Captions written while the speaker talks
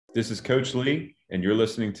This is Coach Lee, and you're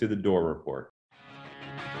listening to The Door Report.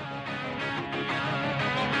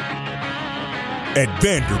 At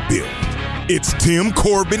Vanderbilt, it's Tim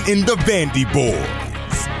Corbin and the Vandy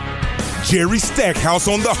Boys, Jerry Stackhouse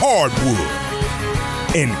on the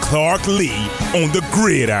hardwood, and Clark Lee on the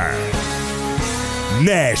gridiron.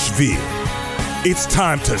 Nashville, it's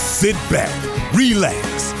time to sit back,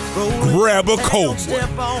 relax, grab a cold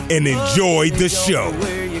one, and enjoy the show.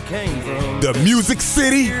 The Music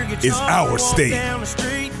City is our stage,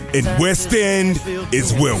 and West End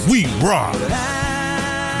is where we rock.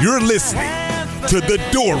 You're listening to The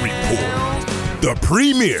Door Report, the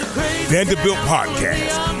premier Vanderbilt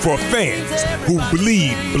podcast for fans who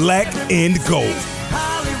bleed black and gold.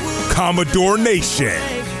 Commodore Nation,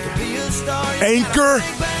 anchor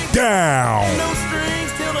down. No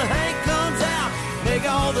strings till the Hank comes out. Make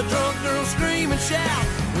all the drunk girls scream and shout.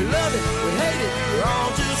 We love it, we hate it, we're all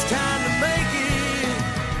just trying to make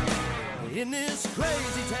it in this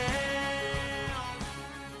crazy town.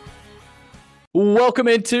 Welcome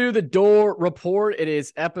into the Door Report. It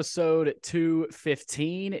is episode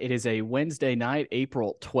 215. It is a Wednesday night,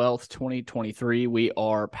 April 12th, 2023. We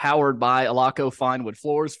are powered by Alaco Fine Wood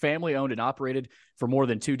Floors, family owned and operated for more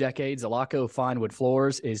than 2 decades. Alaco Fine Wood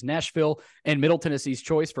Floors is Nashville and Middle Tennessee's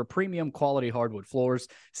choice for premium quality hardwood floors.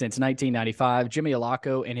 Since 1995, Jimmy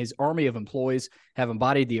Alaco and his army of employees have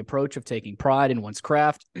embodied the approach of taking pride in one's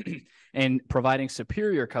craft and providing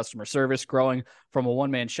superior customer service, growing from a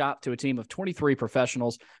one-man shop to a team of 23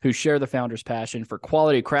 professionals who share the founder's passion for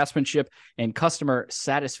quality craftsmanship and customer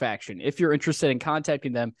satisfaction. If you're interested in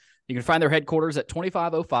contacting them, you can find their headquarters at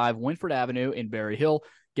 2505 Winford Avenue in Berry Hill.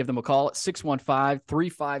 Give them a call at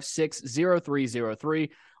 615-356-0303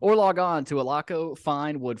 or log on to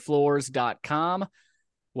alacofinewoodfloors.com.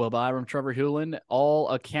 Will Byram, Trevor Hewlin, all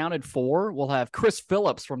accounted for. We'll have Chris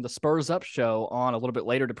Phillips from the Spurs Up Show on a little bit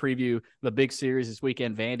later to preview the big series this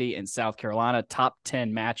weekend, Vandy and South Carolina, top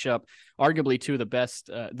 10 matchup, arguably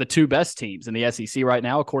the two best teams in the SEC right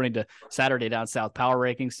now, according to Saturday Down South Power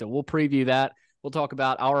Rankings. So we'll preview that. We'll talk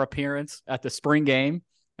about our appearance at the spring game.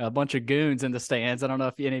 A bunch of goons in the stands. I don't know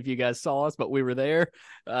if any of you guys saw us, but we were there.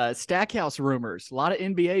 Stackhouse rumors, a lot of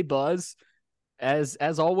NBA buzz. As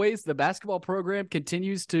always, the basketball program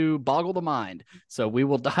continues to boggle the mind. So we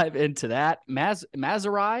will dive into that.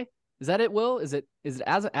 Mazzari, is that it, Will? Is it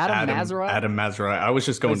Adam Mazzari? Adam Mazzari. I was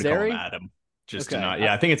just going to call him Adam. Just okay. To not.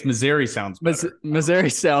 Yeah, I think it's Mazzari sounds better.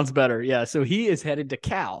 Mazzari sounds better. Yeah, so he is headed to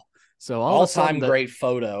Cal. So all-time great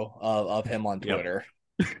photo of him on Twitter. Yep.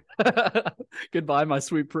 Goodbye, my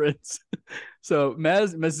sweet prince. So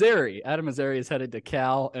Adam Mazzari is headed to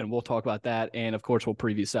Cal, and we'll talk about that. And of course, we'll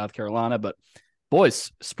preview South Carolina. But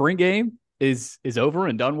boys, spring game is over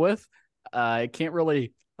and done with. I don't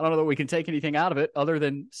know that we can take anything out of it other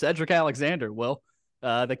than Cedric Alexander. Well,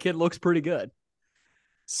 the kid looks pretty good.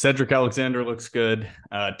 Cedric Alexander looks good.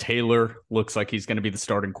 Taylor looks like he's going to be the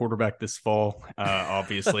starting quarterback this fall.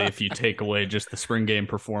 Obviously, if you take away just the spring game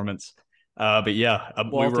performance. But yeah,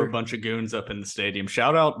 we were a bunch of goons up in the stadium.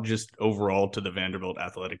 Shout out just overall to the Vanderbilt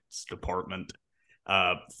athletics department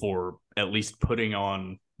for at least putting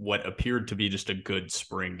on what appeared to be just a good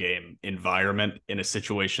spring game environment in a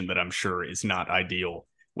situation that I'm sure is not ideal,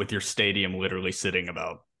 with your stadium literally sitting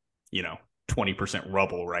about, 20%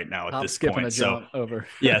 rubble right now at this point. So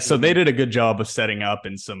yeah, so they did a good job of setting up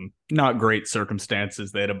in some not great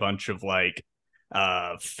circumstances. They had a bunch of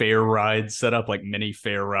fair rides set up, like mini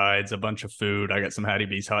fair rides, a bunch of food. I got some Hattie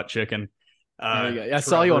B's hot chicken. I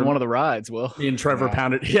saw you on one of the rides, Will. Me and Trevor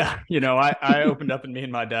pounded. Yeah. I opened up and me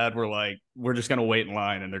and my dad were like, we're just going to wait in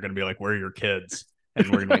line. And they're going to be like, where are your kids? And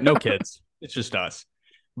we're going to be like, no kids. It's just us.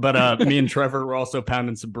 But me and Trevor were also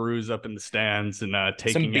pounding some brews up in the stands and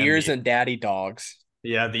taking some beers and daddy dogs.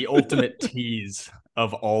 Yeah. The ultimate tease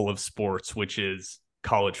of all of sports, which is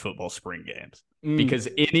college football spring games. Because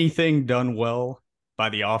anything done well by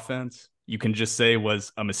the offense, you can just say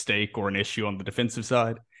was a mistake or an issue on the defensive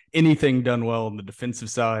side. Anything done well on the defensive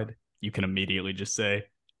side, you can immediately just say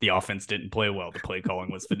the offense didn't play well. The play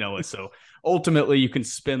calling was vanilla. So ultimately, you can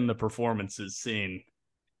spin the performances seen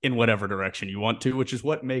in whatever direction you want to, which is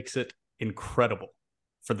what makes it incredible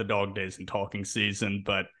for the dog days and talking season.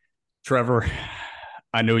 But Trevor,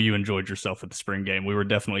 I know you enjoyed yourself at the spring game. We were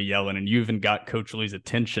definitely yelling, and you even got Coach Lee's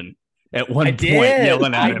attention at one point,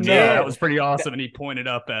 yelling at him. Yeah, that was pretty awesome. And he pointed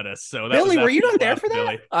up at us. So that Billy, were you not there for that?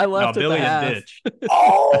 Billy. I left Billy in the ditch.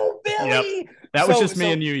 Oh, Billy! Yep. That was just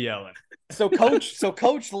me and you yelling. So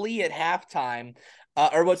Coach Lee at halftime,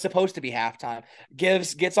 or what's supposed to be halftime,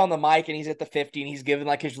 gets on the mic and he's at the 50 and he's giving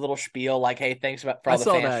like his little spiel, like, "Hey, thanks for all the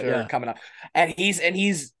fans that are coming up." And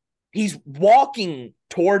he's walking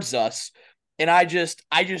towards us and I just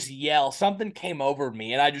yell. Something came over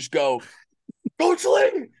me, and I just go, Coach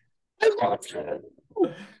Lee, I love you.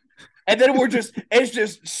 And then it's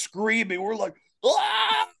just screaming. We're like,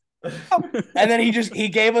 ah! And then he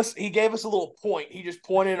gave us a little point. He just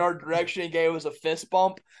pointed in our direction and gave us a fist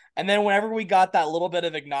bump. And then whenever we got that little bit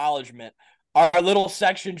of acknowledgement, our little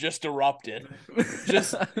section just erupted.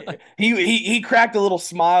 Just he cracked a little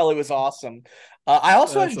smile. It was awesome. I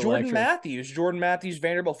also asked Jordan Matthews,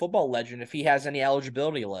 Vanderbilt football legend, if he has any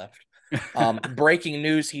eligibility left. Breaking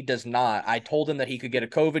news, he does not. I told him that he could get a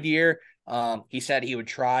COVID year. He said he would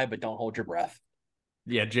try, but don't hold your breath.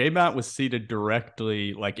 Yeah, J-Matt was seated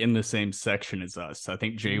directly like in the same section as us. I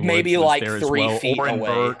think Jay maybe Woods was like there 3 as well. feet Oren away.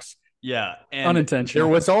 Burks. Yeah, and Unintentional.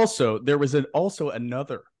 There was also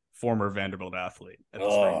another former Vanderbilt athlete at the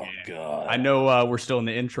spring game. God. I know we're still in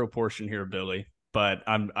the intro portion here, Billy, but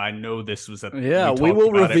I know this was we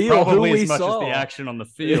will reveal who we as much saw. as the action on the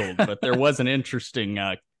field, but there was an interesting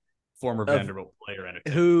former Vanderbilt player in it.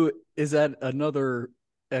 Who is at another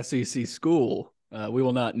SEC school. We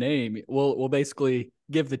will not name. We'll basically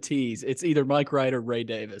give the tease. It's either Mike Wright or Ray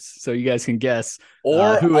Davis, so you guys can guess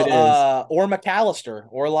or who it is. Or McAllister,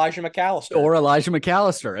 or Elijah McAllister, or Elijah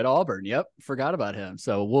McAllister at Auburn. Yep, forgot about him.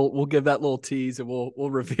 So we'll give that little tease and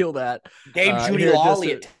we'll reveal that. Gabe Judy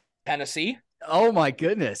Lawley at Tennessee. Oh my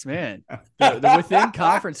goodness, man! The within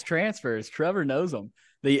conference transfers. Trevor knows them.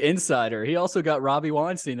 The insider. He also got Robbie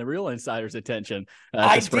Weinstein, the real insider's attention.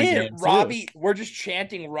 I did. Robbie, we're just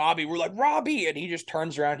chanting Robbie. We're like, Robbie. And he just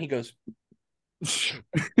turns around. And he goes,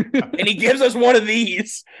 and he gives us one of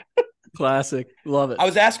these. Classic. Love it. I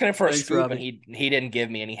was asking him for a scoop, Robbie. and he didn't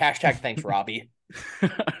give me any. #thanks, Robbie.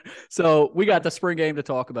 So we got the spring game to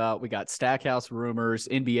talk about. We got Stackhouse rumors,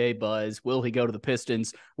 NBA buzz. Will he go to the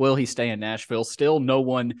Pistons? Will he stay in Nashville? Still no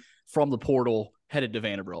one from the portal headed to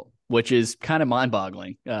Vanderbilt, which is kind of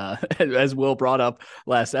mind-boggling, as Will brought up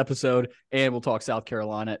last episode. And we'll talk South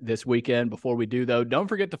Carolina this weekend. Before we do, though, don't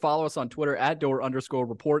forget to follow us on Twitter at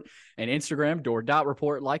 @door_report and Instagram,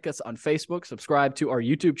 door.report. Like us on Facebook. Subscribe to our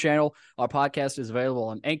YouTube channel. Our podcast is available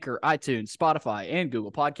on Anchor, iTunes, Spotify, and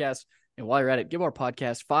Google Podcasts. And while you're at it, give our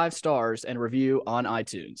podcast 5 stars and a review on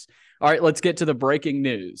iTunes. All right, let's get to the breaking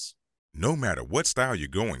news. No matter what style you're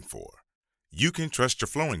going for, you can trust your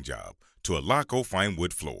flooring job to Alaco Fine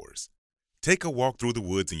Wood Floors. Take a walk through the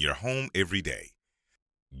woods in your home every day.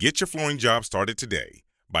 Get your flooring job started today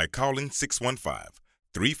by calling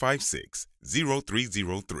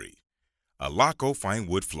 615-356-0303. Alaco Fine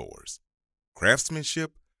Wood Floors.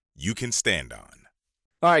 Craftsmanship you can stand on.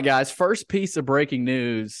 All right, guys, first piece of breaking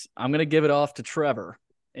news. I'm going to give it off to Trevor.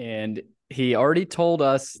 And he already told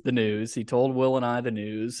us the news. He told Will and I the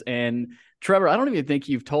news. And Trevor, I don't even think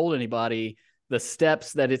you've told anybody the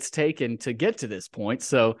steps that it's taken to get to this point.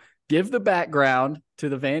 So give the background to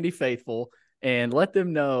the Vandy faithful and let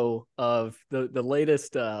them know of the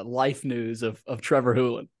latest life news of Trevor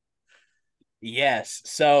Hulen. Yes.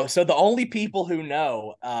 So the only people who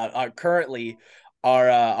know currently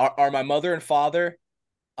are my mother and father,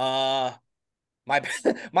 my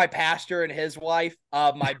pastor and his wife,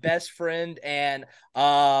 my best friend, and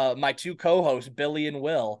my 2 co-hosts, Billy and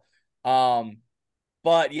Will.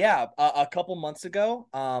 But yeah, a couple months ago,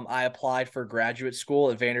 I applied for graduate school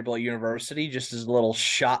at Vanderbilt University, just as a little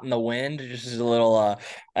shot in the wind, just as a little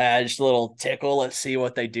tickle. Let's see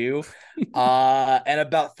what they do. And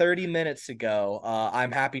about 30 minutes ago,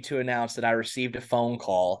 I'm happy to announce that I received a phone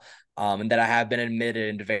call, and that I have been admitted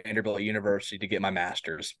into Vanderbilt University to get my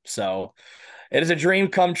master's. So it is a dream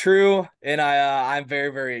come true, and I'm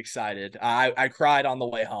very, very excited. I cried on the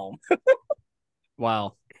way home.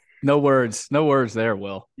 Wow. No words there,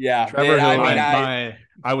 Will. Yeah. Trevor,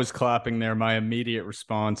 I was clapping there. My immediate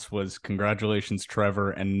response was congratulations,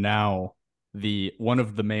 Trevor. And now one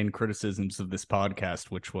of the main criticisms of this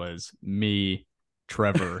podcast, which was me,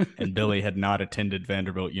 Trevor, and Billy had not attended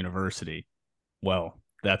Vanderbilt University. Well,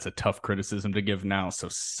 that's a tough criticism to give now, so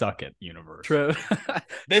suck it, universe.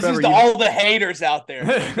 This is all the haters out there.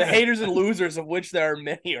 The haters and losers, of which there are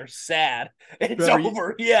many, are sad. It's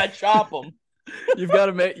over. Yeah, chop them. You've got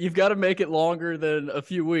to make it longer than a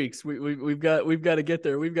few weeks. We've got to get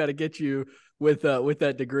there. We've got to get you with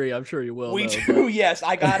that degree. I'm sure you will. Yes.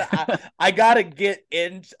 I'm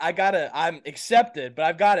accepted, but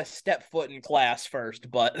I've got to step foot in class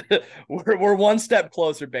first. But we're one step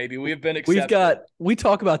closer, baby. We have been accepted. We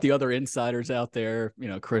talk about the other insiders out there. You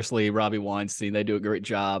know, Chris Lee, Robbie Weinstein. They do a great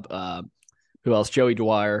job. Who else? Joey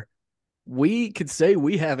Dwyer. We could say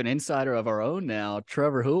we have an insider of our own now,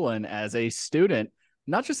 Trevor Hulen, as a student,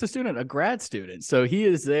 not just a student, a grad student. So he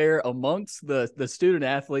is there amongst the student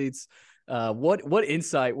athletes, what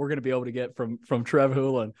insight we're going to be able to get from Trev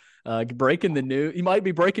Houlihan, breaking the news. You might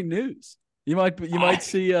be breaking news. You might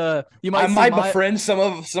see befriend some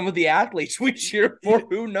of the athletes we cheer for.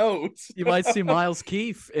 Who knows? You might see Miles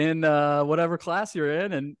Keefe in whatever class you're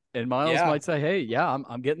in, and Miles might say, "Hey, yeah,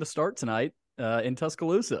 I'm getting the start tonight in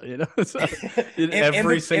Tuscaloosa." So,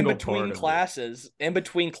 in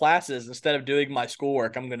between classes, instead of doing my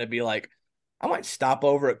schoolwork, I'm going to be like, I might stop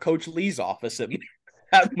over at Coach Lee's office at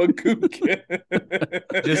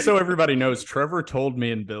McCook. Just so everybody knows, Trevor told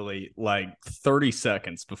me and Billy like 30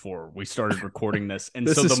 seconds before we started recording this. And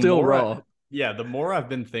this so is still raw. The more I've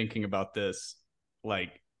been thinking about this,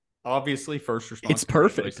 like obviously first response. It's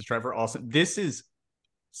perfect. Trevor, awesome. This is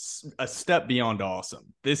a step beyond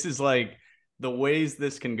awesome. This is like the ways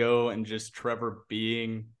this can go, and just Trevor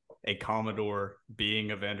being a Commodore,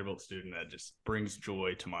 being a Vanderbilt student, that just brings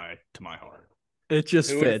joy to my heart. It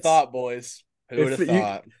just Who fits. Who would have thought, boys? Who would have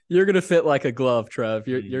thought? You're going to fit like a glove, Trev.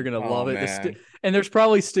 You're going to love it. And there's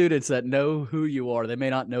probably students that know who you are. They may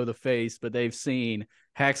not know the face, but they've seen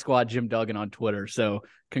Hack Squad Jim Duggan on Twitter. So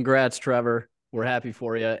congrats, Trevor. We're happy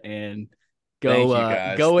for you. And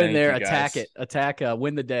go in there, attack,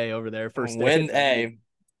 win the day over there. First day.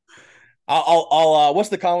 I'll what's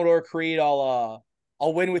the Commodore Creed? I'll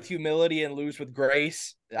win with humility and lose with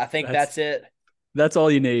grace. I think that's it. That's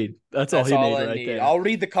all you need. That's all you need right there. I'll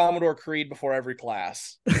read the Commodore Creed before every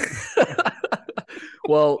class.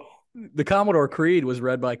 Well, the Commodore Creed was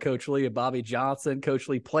read by Coach Lee and Bobby Johnson. Coach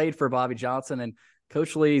Lee played for Bobby Johnson, and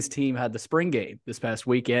Coach Lee's team had the spring game this past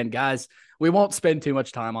weekend. Guys, we won't spend too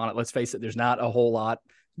much time on it. Let's face it, there's not a whole lot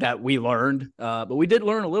that we learned, but we did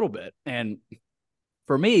learn a little bit. And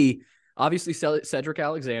for me, obviously, Cedric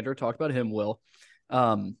Alexander, talked about him, Will.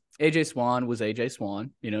 AJ Swan was AJ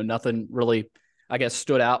Swan. Nothing really, I guess,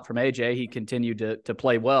 stood out from AJ. He continued to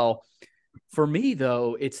play well. For me,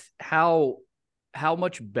 though, it's how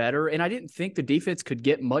much better, and I didn't think the defense could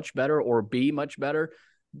get much better or be much better,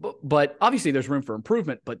 but obviously there's room for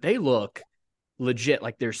improvement, but they look legit.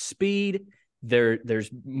 Like there's speed, there's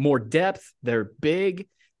more depth, they're big.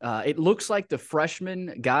 It looks like the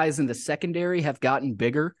freshman guys in the secondary have gotten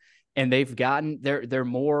bigger, and they're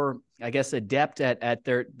more, I guess, adept at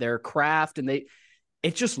their craft, and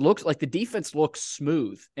it just looks like the defense looks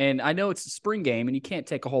smooth. And I know it's a spring game and you can't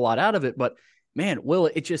take a whole lot out of it, but man, Will,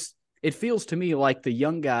 it feels to me like the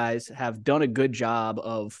young guys have done a good job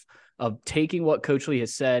of taking what Coach Lee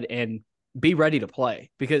has said and be ready to play,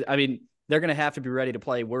 because I mean, they're going to have to be ready to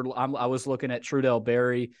play. I was looking at Trudell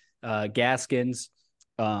Berry, Gaskins,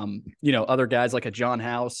 other guys like a John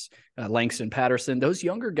House, Langston Patterson. Those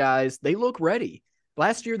younger guys, they look ready.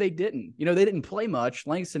 Last year they didn't. They didn't play much,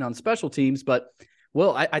 Langston on special teams, but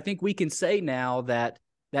well, I think we can say now that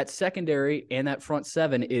secondary and that front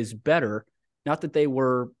seven is better. Not that they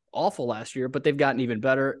were awful last year, but they've gotten even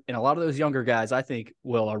better. And a lot of those younger guys, I think,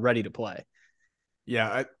 are ready to play.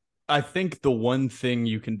 Yeah, I think the one thing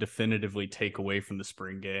you can definitively take away from the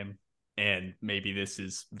spring game, and maybe this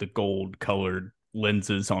is the gold-colored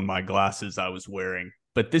lenses on my glasses I was wearing,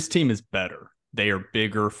 but this team is better. They are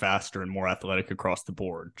bigger, faster, and more athletic across the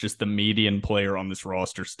board. Just the median player on this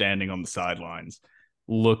roster standing on the sidelines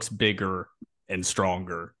looks bigger and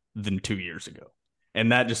stronger than 2 years ago.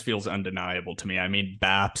 And that just feels undeniable to me. I mean,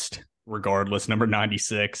 Babst, regardless, number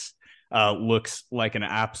 96, looks like an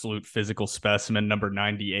absolute physical specimen. Number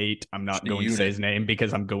 98, I'm not going to say his name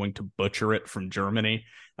because I'm going to butcher it, from Germany,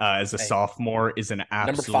 as a sophomore, is an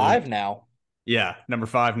absolute... Number 5 now. Yeah, number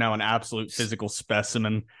 5 now, an absolute physical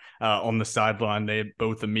specimen on the sideline. They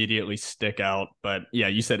both immediately stick out. But yeah,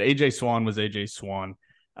 you said AJ Swan was AJ Swan.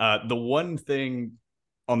 The one thing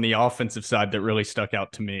on the offensive side that really stuck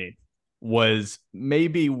out to me was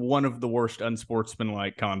maybe one of the worst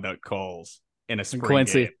unsportsmanlike conduct calls in a spring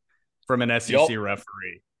game from an SEC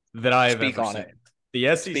referee that I have ever seen.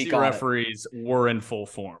 The SEC referees were in full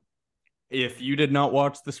form. If you did not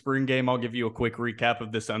watch the spring game, I'll give you a quick recap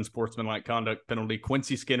of this unsportsmanlike conduct penalty.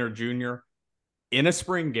 Quincy Skinner Jr. in a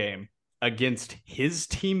spring game against his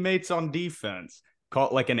teammates on defense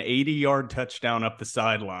caught like an 80-yard touchdown up the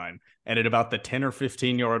sideline, and at about the 10 or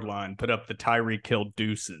 15-yard line put up the Tyreek Hill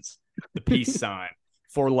deuces, the peace sign,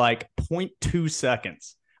 for like 0.2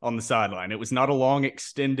 seconds on the sideline. It was not a long,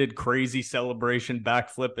 extended, crazy celebration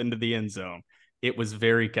backflip into the end zone. It was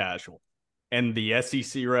very casual. And the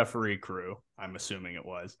SEC referee crew, I'm assuming it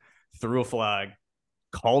was, threw a flag,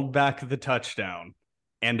 called back the touchdown,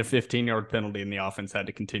 and a 15-yard penalty, and the offense had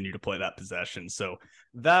to continue to play that possession. So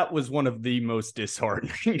that was one of the most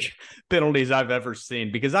disheartening penalties I've ever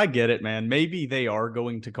seen, because I get it, man. Maybe they are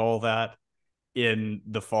going to call that in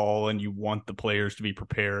the fall, and you want the players to be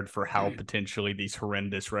prepared for how potentially these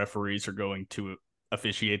horrendous referees are going to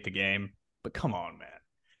officiate the game. But come on, man.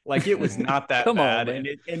 Like, it was not that Come on, bad. man.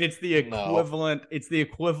 And it's the equivalent, it's the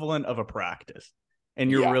equivalent of a practice. And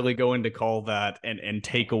you're really going to call that and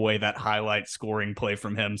take away that highlight scoring play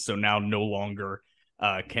from him. So now no longer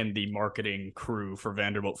can the marketing crew for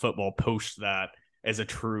Vanderbilt football post that as a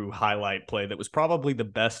true highlight play that was probably the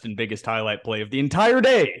best and biggest highlight play of the entire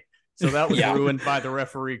day. So that was ruined by the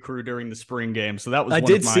referee crew during the spring game. So that was I one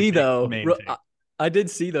did of my see though. takes. I did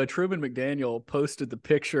see though. Truman McDaniel posted the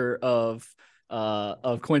picture of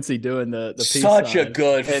Quincy doing the peace Such a sign.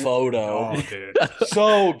 good photo. Oh, dude.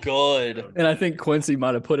 So good. And I think Quincy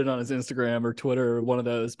might have put it on his Instagram or Twitter or one of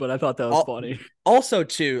those, but I thought that was funny. Also,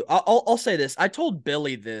 too, I'll say this. I told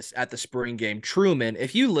Billy this at the spring game. Truman,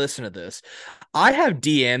 if you listen to this, I have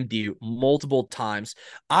DM'd you multiple times.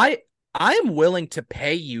 I am willing to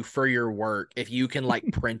pay you for your work if you can like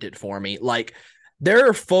print it for me. Like, there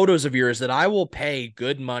are photos of yours that I will pay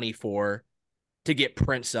good money for to get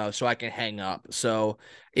prints of so I can hang up. So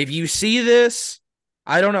if you see this,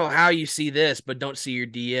 I don't know how you see this, but don't see your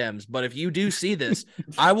DMs. But if you do see this,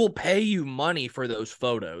 I will pay you money for those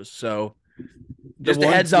photos. So just a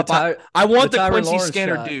heads up, I want the Quincy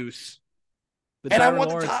Skinner shot. Deuce. And I want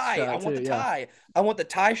the tie. I want the tie. I want the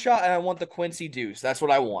tie shot, and I want the Quincy Deuce. That's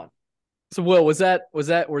what I want. So, Will, was that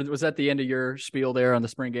the end of your spiel there on the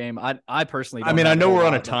spring game? I personally, I mean, I know we're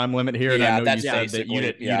on a time limit here, and I know you said that you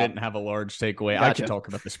didn't have a large takeaway. Gotcha. I could talk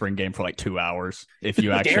about the spring game for like 2 hours if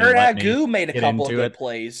you actually Darren let me Agu made a get couple of into good it.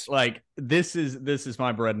 plays. Like, this is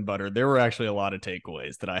my bread and butter. There were actually a lot of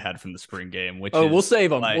takeaways that I had from the spring game. We'll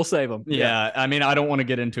save them. Like, we'll save them. Yeah, I mean, I don't want to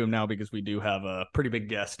get into them now because we do have a pretty big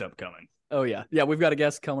guest upcoming. Oh yeah, we've got a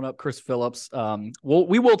guest coming up, Chris Phillips.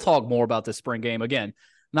 We will talk more about this spring game again.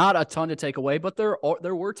 Not a ton to take away, but there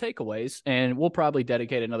were takeaways, and we'll probably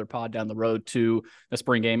dedicate another pod down the road to the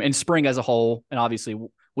spring game and spring as a whole. And obviously,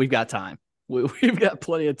 we've got time. We've got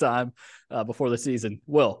plenty of time before the season.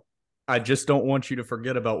 Will, I just don't want you to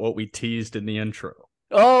forget about what we teased in the intro.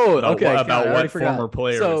 Oh, okay. About what former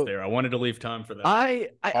player was there. I wanted to leave time for that.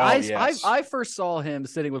 I first saw him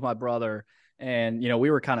sitting with my brother. And,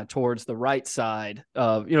 we were kind of towards the right side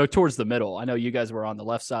of, towards the middle. I know you guys were on the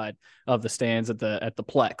left side of the stands at the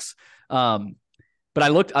Plex. But I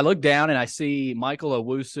looked down and I see Michael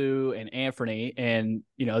Owusu and Anthony, and,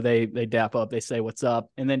 they dap up, they say, "What's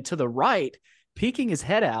up?" And then to the right, peeking his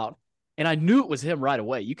head out. And I knew it was him right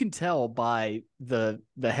away. You can tell by the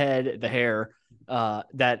head, the hair,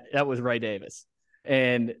 that was Ray Davis.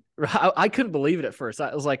 And I couldn't believe it at first.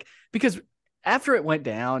 I was like, because after it went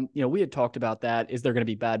down, we had talked about that. Is there going to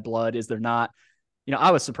be bad blood? Is there not?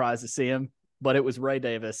 I was surprised to see him, but it was Ray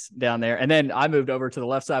Davis down there. And then I moved over to the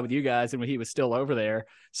left side with you guys, and he was still over there.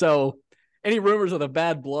 So any rumors of the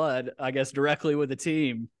bad blood, I guess, directly with the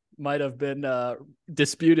team might have been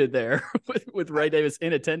disputed there with Ray Davis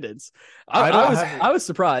in attendance. I was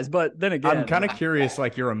surprised, but then again, I'm kind of curious,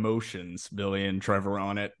 like your emotions, Billy and Trevor,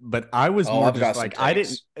 on it. But I was more just like, I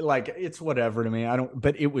didn't like, it's whatever to me.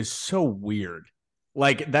 But it was so weird.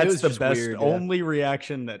 Like, that's the best. Weird, only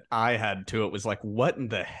reaction that I had to it was like, what in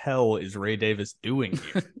the hell is Ray Davis doing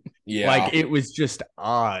here? Like, it was just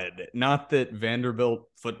odd. Not that Vanderbilt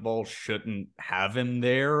football shouldn't have him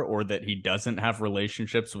there or that he doesn't have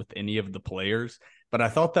relationships with any of the players, but I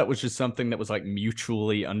thought that was just something that was like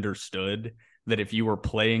mutually understood, that if you were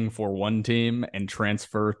playing for one team and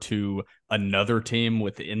transfer to another team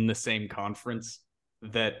within the same conference,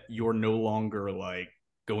 that you're no longer like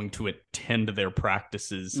going to attend their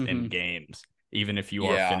practices and games, even if you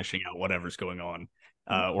are finishing out whatever's going on.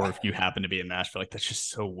 Or if you happen to be in Nashville. Like, that's just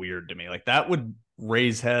so weird to me. Like, that would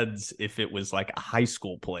raise heads if it was like a high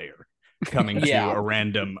school player coming to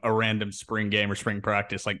a random spring game or spring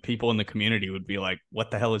practice. Like, people in the community would be like,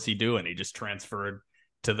 what the hell is he doing? He just transferred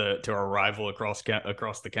to our rival across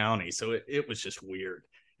the county. So it was just weird.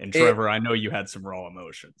 And Trevor, I know you had some raw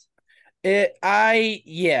emotions.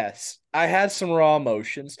 Yes, I had some raw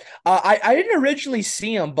emotions. I didn't originally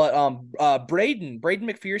see him, but Braden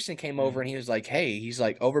McPherson came over and he was like, "Hey," he's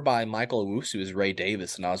like, "over by Michael Owusu is Ray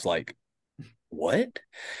Davis," and I was like, "What?"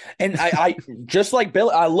 And I just like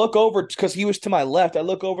Bill, I look over because he was to my left. I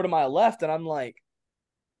look over to my left and I'm like,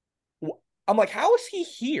 how is he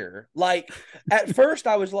here? Like, at first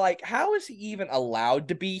I was like, how is he even allowed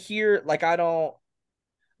to be here? Like, I don't.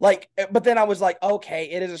 but then I was like, okay,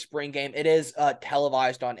 it is a spring game. It is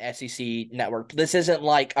televised on SEC Network. This isn't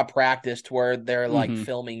like a practice to where they're like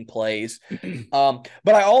filming plays. But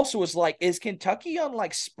I also was like, is Kentucky on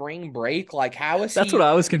like spring break? Like, how is That's what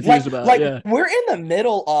I was confused about. Like, yeah. we're in the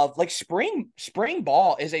middle of like spring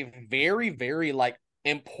ball is a very, very like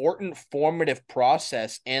important formative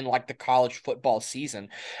process in like the college football season.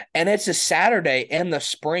 And it's a Saturday in the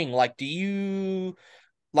spring. Like, do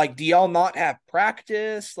y'all not have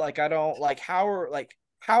practice? Like, I don't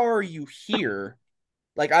how are you here?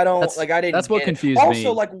 Like, I don't I didn't that's what get it. confused me.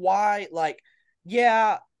 Also, like, why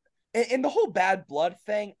yeah, and the whole bad blood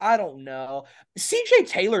thing, I don't know. CJ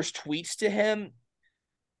Taylor's tweets to him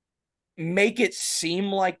make it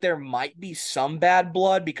seem like there might be some bad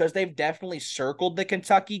blood because they've definitely circled the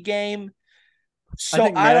Kentucky game. So I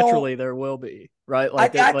think naturally there will be, right?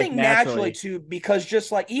 Like, I think naturally too, because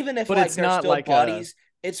just like even if but like it's they're not still like buddies,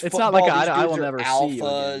 it's not like These I will dudes are never see you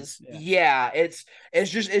again. alphas. Yeah, it's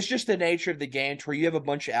just the nature of the game to where you have a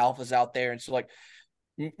bunch of alphas out there, and so like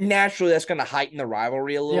naturally that's going to heighten the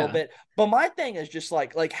rivalry a little bit. But my thing is just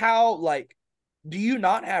like how do you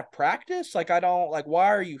not have practice? Like, I don't why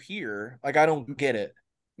are you here? Like, I don't get it.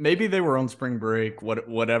 Maybe they were on spring break,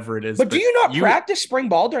 whatever it is. But do you not practice spring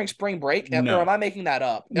ball during spring break? No. Or am I making that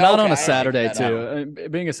up? Not on a Saturday too.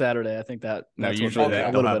 Being a Saturday, I think that's usually a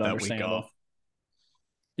little bit understandable.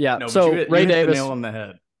 Yeah. No, so you Ray hit Davis, the nail on the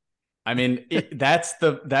head. I mean, that's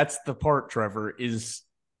the part, Trevor, is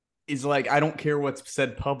like, I don't care what's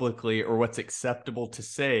said publicly or what's acceptable to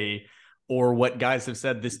say or what guys have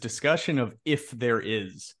said. This discussion of if there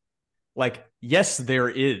is. Like, yes, there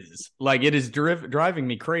is. Like, it is driving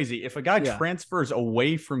me crazy. If a guy transfers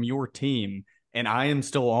away from your team and I am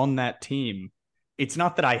still on that team, it's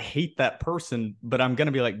not that I hate that person, but I'm going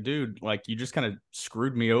to be like, dude, like, you just kind of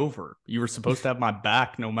screwed me over. You were supposed to have my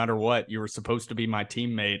back no matter what. You were supposed to be my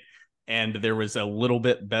teammate. And there was a little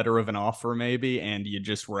bit better of an offer maybe, and you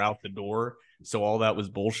just were out the door. So all that was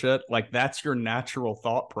bullshit. Like, that's your natural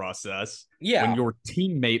thought process when your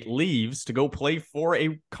teammate leaves to go play for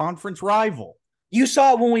a conference rival. You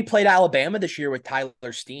saw it when we played Alabama this year with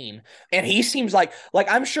Tyler Steen, and he seems like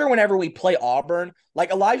I'm sure whenever we play Auburn,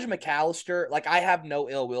 like Elijah McAllister, like I have no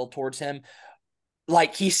ill will towards him.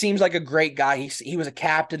 Like, he seems like a great guy. He was a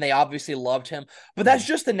captain. They obviously loved him. But that's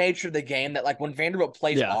just the nature of the game that, like, when Vanderbilt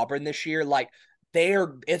plays Auburn this year, like,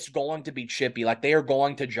 it's going to be chippy. Like, they are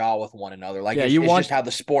going to jaw with one another. Like, it's just how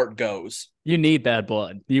the sport goes. You need bad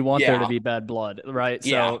blood. You want there to be bad blood, right?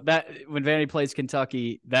 Yeah. So that when Vandy plays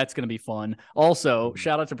Kentucky, that's going to be fun. Also,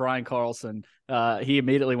 shout out to Brian Carlson. He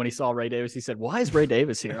immediately, when he saw Ray Davis, he said, "Why is Ray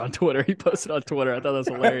Davis here?" on Twitter. He posted on Twitter. I thought that was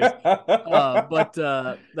hilarious. But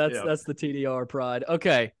that's the TDR pride.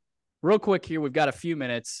 Okay, real quick here. We've got a few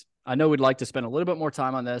minutes. I know we'd like to spend a little bit more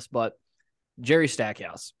time on this, but Jerry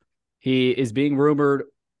Stackhouse, he is being rumored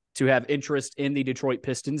to have interest in the Detroit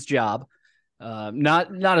Pistons job.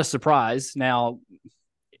 Not a surprise. Now,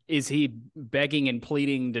 is he begging and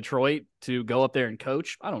pleading Detroit to go up there and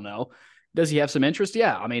coach? I don't know. Does he have some interest?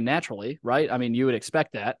 Yeah, I mean, naturally, right? I mean, you would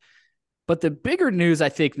expect that. But the bigger news, I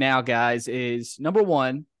think, now, guys, is number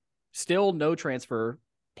one, still no transfer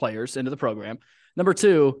players into the program. Number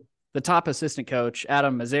two, the top assistant coach,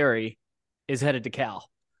 Adam Mazzari, is headed to Cal.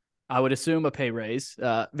 I would assume a pay raise.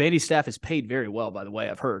 Vandy's staff is paid very well, by the way,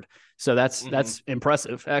 I've heard. So that's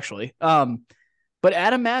impressive, actually. But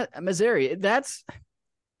Adam Mazzari,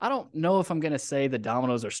 I don't know if I'm going to say the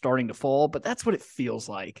dominoes are starting to fall, but that's what it feels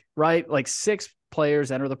like, right? Like 6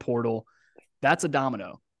 players enter the portal. That's a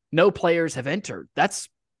domino. No players have entered. That's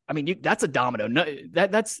a domino. No,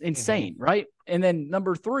 that's insane, right? And then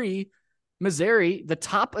number 3, Mazzari, the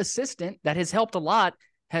top assistant that has helped a lot,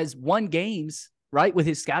 has won games, right, with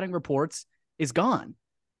his scouting reports, is gone.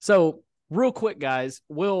 So real quick, guys,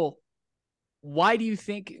 why do you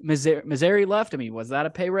think Mazzari left? I mean, was that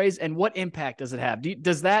a pay raise? And what impact does it have?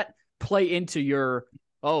 Does that play into your,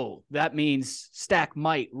 that means Stack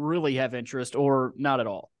might really have interest, or not at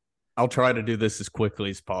all? I'll try to do this as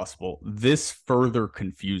quickly as possible. This further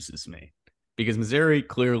confuses me because Mazzari,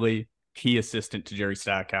 clearly key assistant to Jerry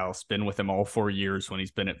Stackhouse, been with him all 4 years when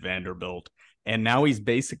he's been at Vanderbilt. And now he's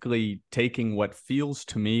basically taking what feels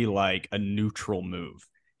to me like a neutral move.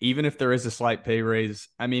 Even if there is a slight pay raise,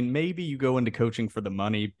 I mean, maybe you go into coaching for the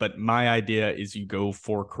money, but my idea is you go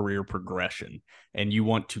for career progression and you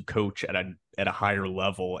want to coach at a higher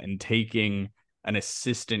level, and taking an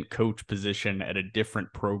assistant coach position at a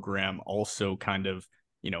different program, also kind of,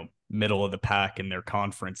 middle of the pack in their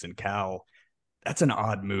conference in Cal. That's an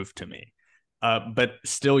odd move to me. But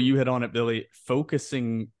still, you hit on it, Billy,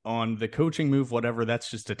 focusing on the coaching move, whatever, that's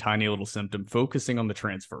just a tiny little symptom. Focusing on the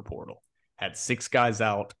transfer portal. had 6 guys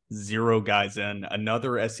out, 0 guys in.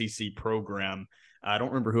 Another SEC program, I don't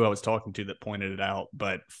remember who I was talking to that pointed it out,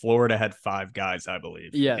 but Florida had 5 guys, I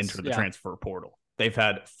believe, enter the transfer portal. They've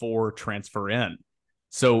had 4 transfer in.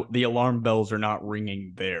 So the alarm bells are not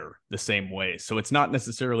ringing there the same way. So it's not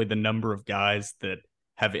necessarily the number of guys that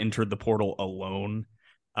have entered the portal alone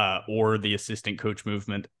or the assistant coach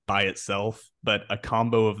movement by itself, but a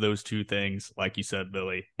combo of those two things, like you said,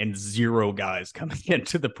 Billy, and 0 guys coming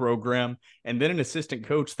into the program, and then an assistant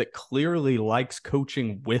coach that clearly likes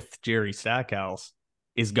coaching with Jerry Stackhouse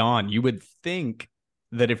is gone. You would think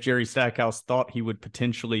that if Jerry Stackhouse thought he would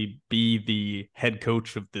potentially be the head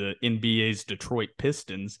coach of the NBA's Detroit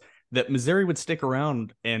Pistons, that Missouri would stick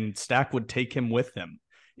around and Stack would take him with him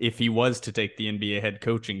if he was to take the NBA head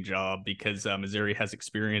coaching job, because Missouri has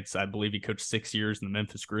experience. I believe he coached 6 years in the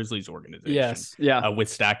Memphis Grizzlies organization, with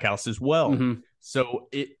Stackhouse as well. So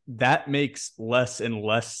that makes less and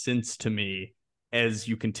less sense to me as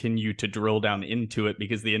you continue to drill down into it,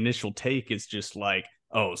 because the initial take is just like,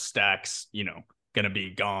 oh, Stack's, going to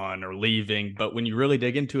be gone or leaving. But when you really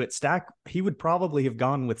dig into it, Stack, he would probably have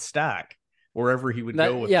gone with Stack wherever he would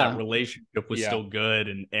go if that relationship was still good,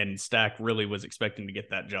 and Stack really was expecting to get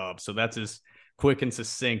that job. So that's as quick and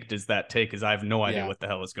succinct as that take, is I have no idea what the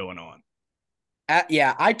hell is going on.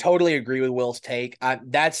 I totally agree with Will's take.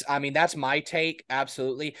 That's my take.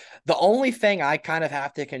 Absolutely. The only thing I kind of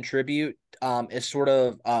have to contribute is sort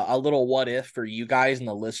of a little what if for you guys and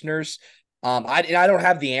the listeners. I don't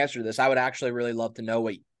have the answer to this. I would actually really love to know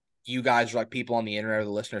what you guys, or like people on the internet or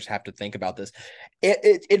the listeners, have to think about this.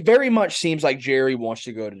 It very much seems like Jerry wants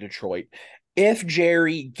to go to Detroit. If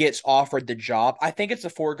Jerry gets offered the job, I think it's a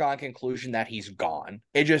foregone conclusion that he's gone.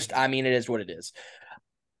 It is what it is.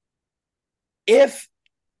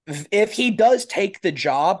 If he does take the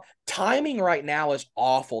job, timing right now is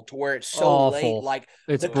awful, to where it's so late. Like,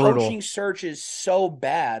 it's brutal. Coaching search is so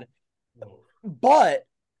bad. But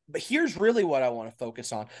here's really what I want to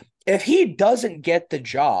focus on. If he doesn't get the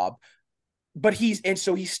job, but he's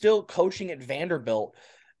still coaching at Vanderbilt,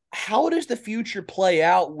 how does the future play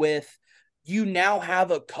out with you now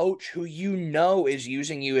have a coach who is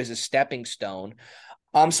using you as a stepping stone?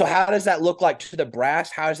 So how does that look like to the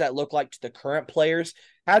brass? How does that look like to the current players?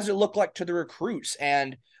 How does it look like to the recruits?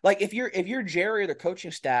 And like, if you're Jerry or the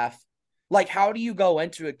coaching staff, like, how do you go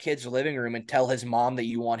into a kid's living room and tell his mom that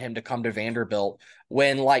you want him to come to Vanderbilt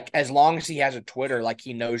when, like, as long as he has a Twitter, like,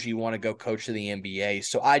 he knows you want to go coach to the NBA?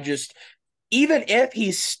 So even if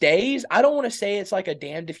he stays, I don't want to say it's like a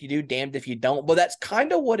damned if you do, damned if you don't, but that's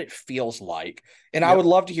kind of what it feels like. And I would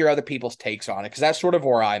love to hear other people's takes on it, because that's sort of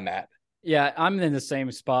where I'm at. Yeah, I'm in the same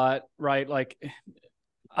spot, right? Like,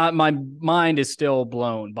 my mind is still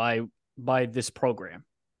blown by this program.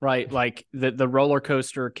 Right. Like the roller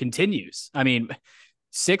coaster continues. I mean,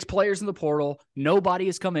 6 players in the portal. Nobody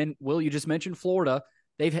has come in. Will, you just mentioned Florida.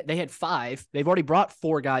 They had 5. They've already brought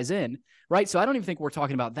 4 guys in. Right. So I don't even think we're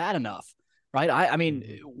talking about that enough. Right.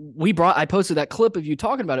 I posted that clip of you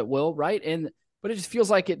talking about it, Will. Right. But it just feels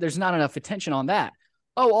like there's not enough attention on that.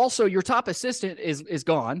 Oh, also, your top assistant is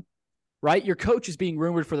gone. Right. Your coach is being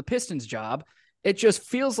rumored for the Pistons job. It just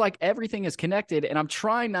feels like everything is connected, and I'm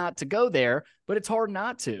trying not to go there, but it's hard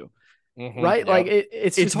not to, right? Yeah. Like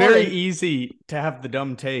it's very easy to have the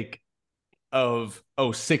dumb take of,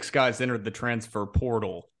 6 guys entered the transfer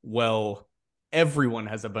portal. Well, everyone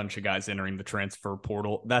has a bunch of guys entering the transfer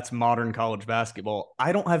portal. That's modern college basketball.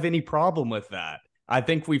 I don't have any problem with that. I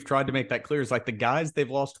think we've tried to make that clear. It's like the guys they've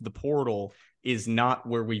lost to the portal is not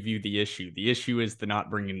where we view the issue. The issue is the not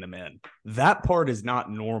bringing them in. That part is not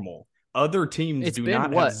normal. Other teams have 0.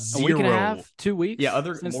 A week and a half, 2 weeks? Yeah,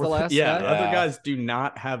 other guys do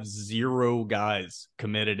not have 0 guys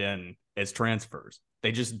committed in as transfers.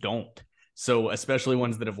 They just don't. So especially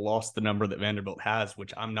ones that have lost the number that Vanderbilt has,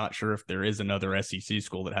 which I'm not sure if there is another SEC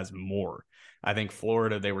school that has more. I think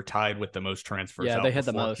Florida, they were tied with the most transfers. Yeah, they had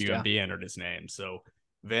the most. QMB entered his name. So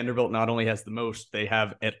Vanderbilt not only has the most, they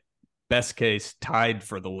have at best case tied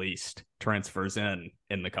for the least transfers in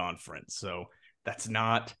the conference. So that's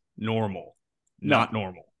not normal. Not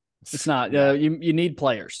normal. It's not. You need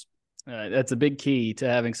players. That's a big key to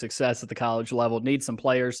having success at the college level. Need some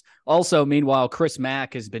players. Also, meanwhile, Chris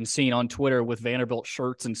Mack has been seen on Twitter with Vanderbilt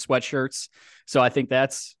shirts and sweatshirts. So I think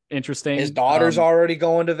that's interesting. His daughter's already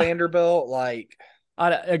going to Vanderbilt. Like, I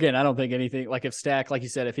don't think anything. Like, if Stack, like you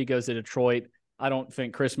said, if he goes to Detroit, I don't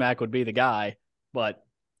think Chris Mack would be the guy. But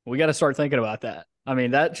we got to start thinking about that. I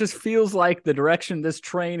mean, that just feels like the direction this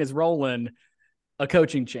train is rolling. A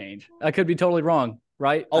coaching change. I could be totally wrong,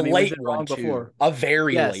 right? Late one before. A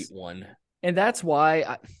very late one. And that's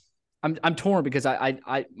why I'm torn, because I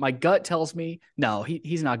my gut tells me no,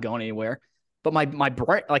 he's not going anywhere. but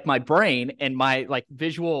my brain and my like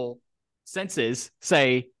visual senses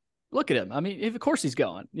say, look at him. I mean, of course he's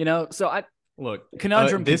going, so Look,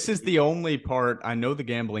 conundrum. This is the only part. I know the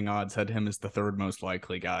gambling odds had him as the third most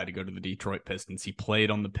likely guy to go to the Detroit Pistons. He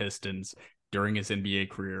played on the Pistons during his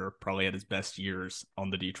NBA career, probably had his best years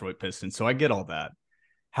on the Detroit Pistons. So I get all that.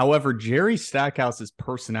 However, Jerry Stackhouse's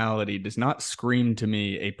personality does not scream to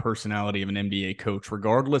me a personality of an NBA coach,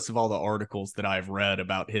 regardless of all the articles that I've read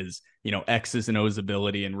about his, X's and O's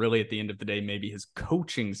ability. And really, at the end of the day, maybe his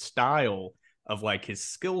coaching style of like his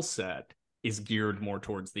skill set is geared more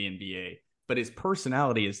towards the NBA. But his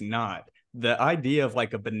personality is not. The idea of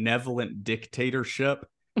like a benevolent dictatorship,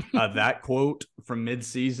 that quote from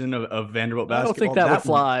midseason of Vanderbilt basketball. I don't think that would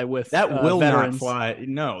fly with that will veterans. not fly.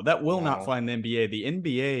 No, that will not fly in the NBA. The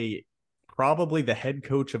NBA, probably the head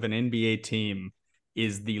coach of an NBA team,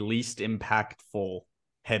 is the least impactful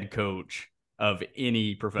head coach of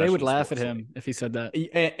any professional. They would laugh at him if he said that.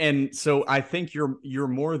 And so I think you're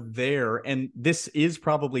more there, and this is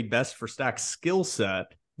probably best for Stack's skill set.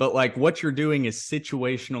 But like what you're doing is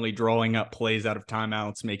situationally drawing up plays out of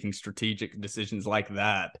timeouts, making strategic decisions like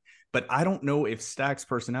that. But I don't know if Stack's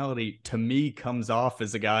personality to me comes off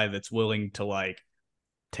as a guy that's willing to like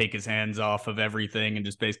take his hands off of everything and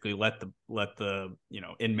just basically let the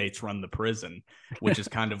inmates run the prison, which is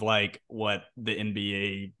kind of like what the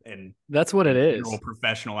NBA and that's what it is.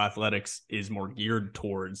 Professional athletics is more geared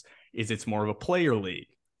towards. It's more of a player league.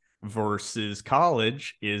 Versus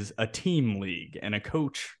college is a team league and a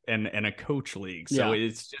coach and a coach league. So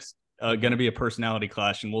it's just going to be a personality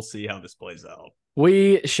clash, and we'll see how this plays out.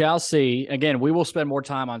 We shall see. Again, we will spend more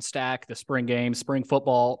time on Stack, the spring game, spring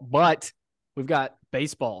football, but we've got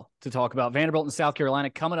baseball to talk about. Vanderbilt and South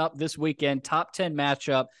Carolina coming up this weekend. Top 10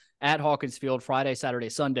 matchup at Hawkins Field, Friday, Saturday,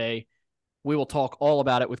 Sunday. We will talk all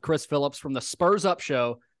about it with Chris Phillips from the Spurs Up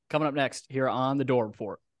Show coming up next here on the Door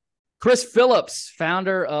Report. Chris Phillips,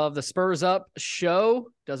 founder of the Spurs Up Show,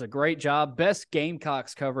 does a great job. Best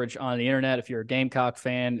Gamecocks coverage on the internet. If you're a Gamecock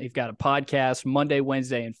fan, you've got a podcast Monday,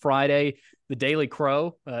 Wednesday, and Friday. The Daily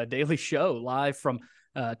Crow, daily show live from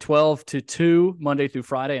 12 to 2, Monday through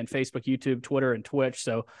Friday, on Facebook, YouTube, Twitter, and Twitch.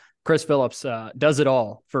 So Chris Phillips does it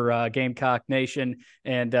all for Gamecock Nation.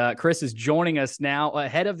 And Chris is joining us now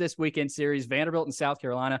ahead of this weekend series, Vanderbilt and South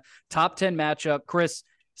Carolina. Top 10 matchup. Chris,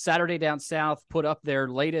 Saturday Down South put up their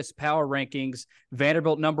latest power rankings.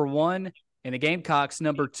 Vanderbilt number 1 and the Gamecocks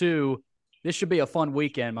number 2. This should be a fun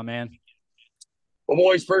weekend, my man. Well,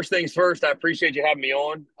 boys, first things first, I appreciate you having me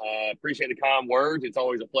on. Appreciate the kind words. It's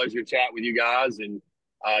always a pleasure to chat with you guys. And,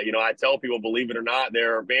 I tell people, believe it or not,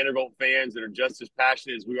 there are Vanderbilt fans that are just as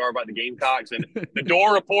passionate as we are about the Gamecocks. And the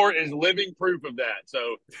Door Report is living proof of that.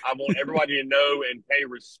 So I want everybody to know and pay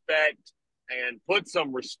respect and put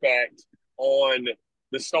some respect on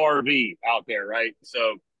the Star V out there, right?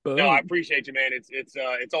 So, no, I appreciate you, man.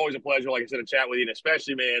 It's always a pleasure, like I said, to chat with you, and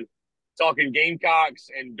especially, man, talking Gamecocks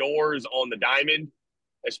and Doors on the diamond,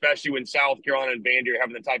 especially when South Carolina and Vandy are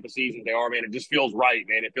having the type of seasons they are, man. It just feels right,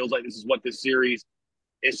 man. It feels like this is what this series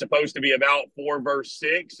is supposed to be about, 4 versus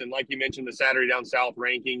 6. And like you mentioned, the Saturday Down South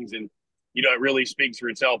rankings, and, it really speaks for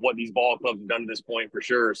itself what these ball clubs have done to this point for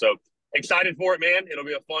sure. So excited for it, man. It'll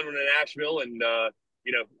be a fun one in Nashville. And,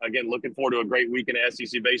 again, looking forward to a great weekend of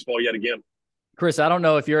SEC baseball yet again. Chris, I don't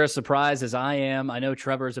know if you're as surprised as I am. I know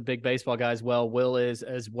Trevor is a big baseball guy as well. Will is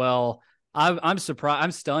as well. I'm surprised.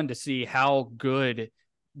 I'm stunned to see how good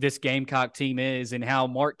this Gamecock team is and how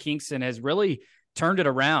Mark Kingston has really turned it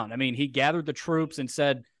around. I mean, he gathered the troops and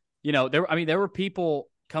said, there were people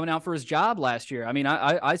coming out for his job last year. I mean,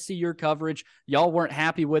 I see your coverage. Y'all weren't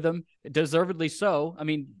happy with him, deservedly so. I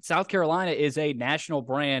mean, South Carolina is a national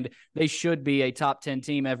brand. They should be a top 10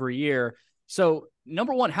 team every year. So,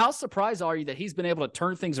 number one, how surprised are you that he's been able to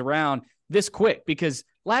turn things around this quick? Because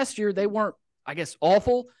last year they weren't, I guess,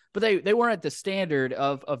 awful, but they weren't at the standard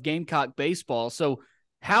of Gamecock baseball. So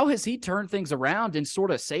how has he turned things around and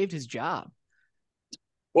sort of saved his job?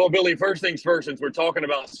 Well, Billy, first things first, since we're talking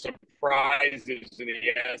about surprises in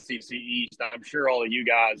the SEC East, I'm sure all of you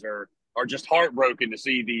guys are just heartbroken to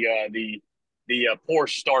see the poor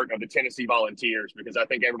start of the Tennessee Volunteers, because I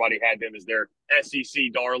think everybody had them as their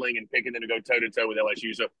SEC darling and picking them to go toe-to-toe with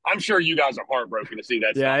LSU. So I'm sure you guys are heartbroken to see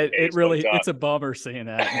that. Yeah, it really – it's a bummer seeing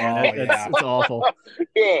that, man. It's awful.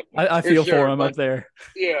 Yeah, I feel for him up there.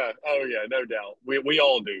 Yeah. Oh, yeah, no doubt. We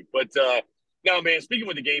all do. But, no, man, speaking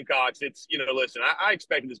with the Gamecocks, it's, listen, I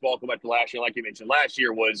expected this ball club after last year. Like you mentioned, last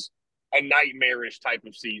year was a nightmarish type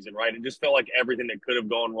of season, right? It just felt like everything that could have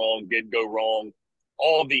gone wrong did go wrong.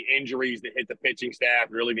 All the injuries that hit the pitching staff,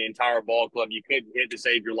 really the entire ball club, you couldn't hit to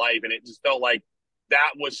save your life. And it just felt like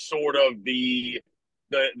that was sort of the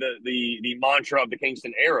the mantra of the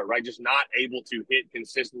Kingston era, right? Just not able to hit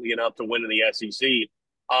consistently enough to win in the SEC.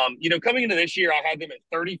 Coming into this year, I had them at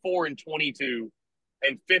 34-22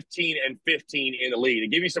 and 15-15 in the league. To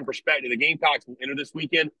give you some perspective, the Gamecocks will enter this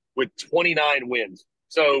weekend with 29 wins.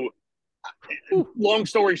 So, long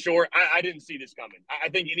story short, I didn't see this coming. I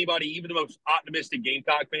think anybody, even the most optimistic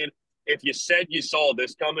Gamecock fan, if you said you saw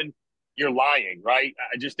this coming, you're lying, right?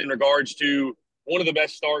 Just in regards to one of the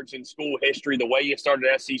best starts in school history, the way you started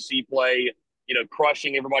SEC play,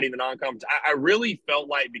 crushing everybody in the non-conference. I really felt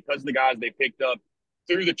like because of the guys they picked up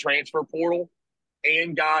through the transfer portal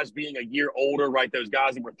and guys being a year older, right, those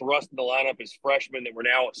guys that were thrust in the lineup as freshmen that were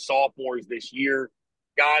now sophomores this year,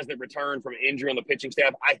 guys that returned from injury on the pitching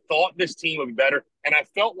staff, I thought this team would be better, and I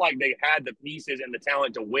felt like they had the pieces and the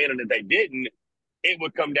talent to win, and if they didn't, it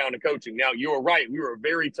would come down to coaching. Now, you were right. We were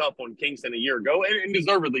very tough on Kingston a year ago, and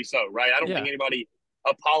deservedly so, right? I don't think anybody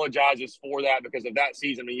apologizes for that because of that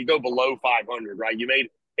season. I mean, you go below 500, right? You made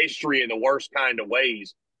history in the worst kind of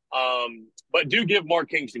ways. But do give Mark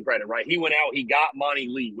Kingston credit, right? He went out, he got Monty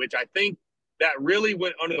Lee, which I think that really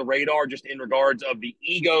went under the radar just in regards of the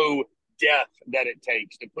ego death that it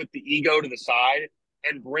takes to put the ego to the side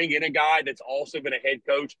and bring in a guy that's also been a head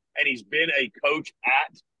coach, and he's been a coach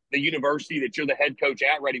at the university that you're the head coach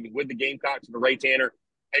at, right? He was with the Gamecocks and the Ray Tanner,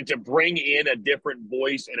 and to bring in a different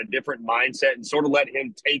voice and a different mindset and sort of let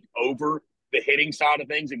him take over the hitting side of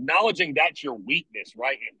things, acknowledging that's your weakness,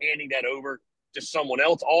 right? And handing that over to someone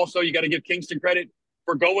else. Also, you got to give Kingston credit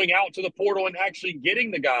for going out to the portal and actually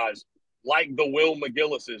getting the guys like the Will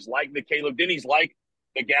McGillises, like the Caleb Denny's, like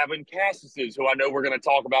the Gavin Cassises, who I know we're going to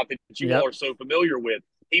talk about that you all are so familiar with.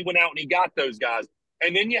 He went out and he got those guys.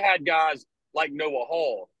 And then you had guys like Noah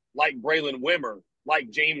Hall, like Braylon Wimmer, like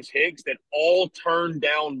James Hicks that all turned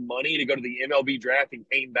down money to go to the MLB draft and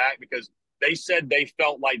came back because they said they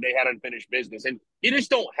felt like they had unfinished business. And you just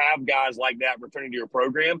don't have guys like that returning to your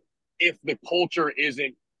program if the culture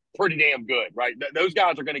isn't pretty damn good, right? Those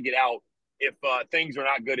guys are going to get out if things are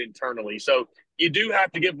not good internally. So you do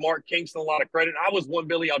have to give Mark Kingston a lot of credit. I was one,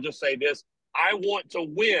 Billy, I'll just say this. I want to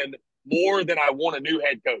win more than I want a new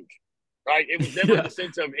head coach, right? It was never in the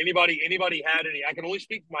sense of anybody had any – I can only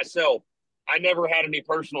speak for myself. I never had any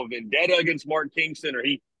personal vendetta against Mark Kingston or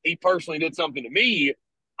he personally did something to me.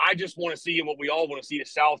 I just want to see, and what we all want to see, the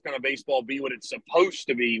South Carolina baseball be what it's supposed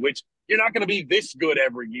to be, which you're not going to be this good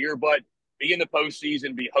every year, but be in the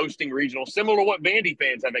postseason, be hosting regional, similar to what Vandy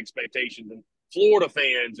fans have expectations and Florida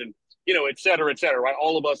fans and, et cetera, right?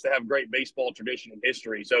 All of us that have great baseball tradition and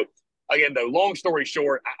history. So, again, though, long story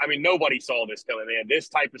short, I mean, nobody saw this coming, man. This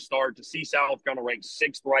type of start to see South Carolina ranked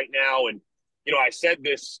 6th right now. And, I said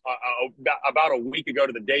this about a week ago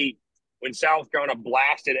to the date when South Carolina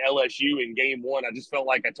blasted LSU in game 1. I just felt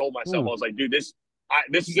like I told myself, I was like, dude, this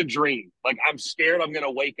is a dream. Like, I'm scared I'm going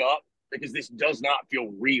to wake up because this does not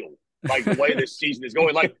feel real, like the way this season is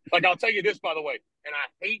going. Like I'll tell you this, by the way, and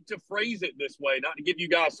I hate to phrase it this way, not to give you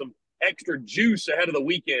guys some extra juice ahead of the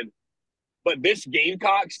weekend, but this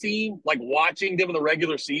Gamecocks team, like watching them in the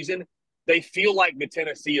regular season, they feel like the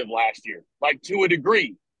Tennessee of last year, like to a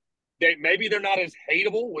degree. Maybe they're not as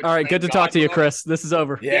hateable. All right, good to talk to you, Chris. This is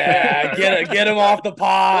over. Yeah, get him off the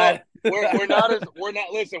pod. We're not as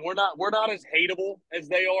hateable as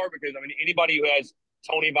they are because I mean anybody who has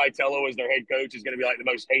Tony Vitello as their head coach is going to be like the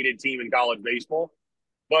most hated team in college baseball.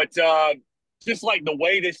 But just like the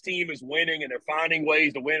way this team is winning and they're finding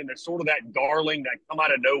ways to win, and they're sort of that darling that come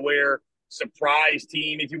out of nowhere surprise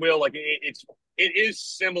team, if you will. Like it is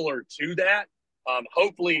similar to that.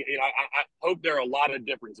 Hopefully, I hope there are a lot of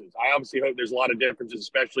differences. I obviously hope there's a lot of differences,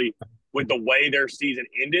 especially with the way their season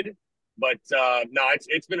ended. But no,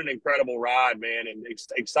 it's been an incredible ride, man, and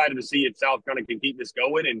excited to see if South Carolina can keep this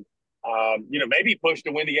going and maybe push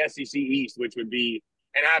to win the SEC East, which would be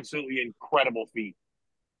an absolutely incredible feat.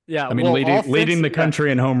 Yeah, I mean, leading the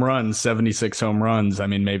country in home runs, 76 home runs. I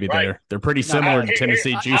mean, maybe they're pretty similar to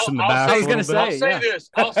Tennessee, juicing the back. I was going to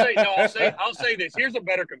say, I'll say this. Here's a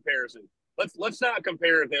better comparison. Let's not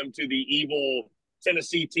compare them to the evil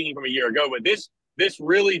Tennessee team from a year ago, but this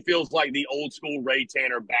really feels like the old school Ray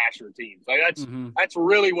Tanner Basher teams. Like that's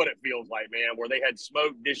really what it feels like, man. Where they had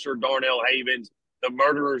Smoke, Disher, Darnell Havens, the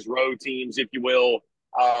Murderers Row teams, if you will.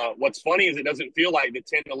 What's funny is it doesn't feel like the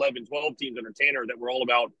 10, 11, 12 teams under Tanner that were all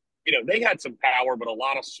about, they had some power, but a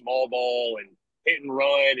lot of small ball and hit and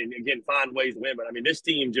run and, again, find ways to win. But, I mean, this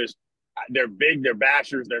team just – they're big, they're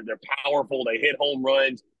bashers, they're powerful, they hit home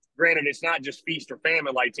runs. Granted, it's not just feast or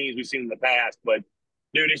famine like teams we've seen in the past, but,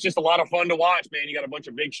 dude, it's just a lot of fun to watch, man. You got a bunch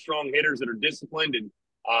of big, strong hitters that are disciplined and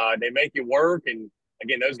they make you work. And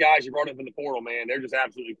again, those guys you brought in from the portal, man, they're just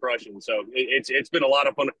absolutely crushing. So it's been a lot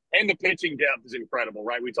of fun. And the pitching depth is incredible,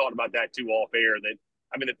 right? We talked about that too off air.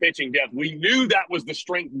 The pitching depth, we knew that was the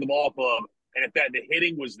strength of the ball club. And if the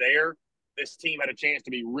hitting was there, this team had a chance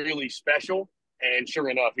to be really special. And sure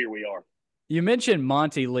enough, here we are. You mentioned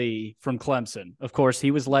Monty Lee from Clemson. Of course,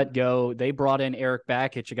 he was let go. They brought in Eric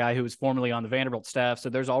Bakich, a guy who was formerly on the Vanderbilt staff. So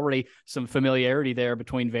there's already some familiarity there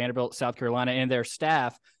between Vanderbilt, South Carolina, and their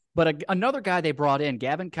staff. But another guy they brought in,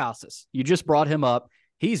 Gavin Casas, you just brought him up.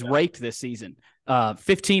 He's raked this season.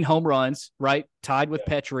 15 home runs, right? Tied with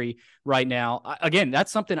Petrie right now. Again,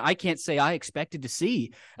 that's something I can't say I expected to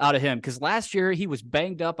see out of him, because last year he was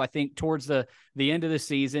banged up, I think, towards the end of the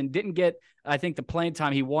season. Didn't get, I think, the playing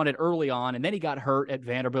time he wanted early on, and then he got hurt at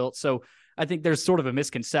Vanderbilt. So I think there's sort of a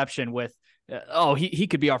misconception with, he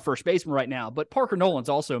could be our first baseman right now. But Parker Nolan's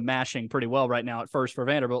also mashing pretty well right now at first for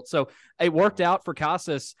Vanderbilt. So it worked out for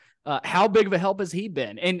Casas. How big of a help has he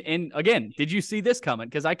been? And again, did you see this coming?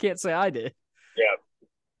 Because I can't say I did.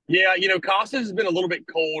 Yeah, Casas has been a little bit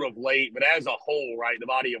cold of late, but as a whole, right, the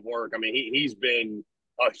body of work, I mean, he's been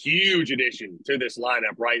a huge addition to this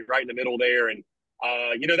lineup, right in the middle there. And,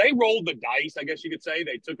 they rolled the dice, I guess you could say.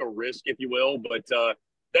 They took a risk, if you will, but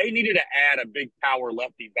they needed to add a big power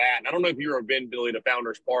lefty bat. And I don't know if you've ever been, Billy, to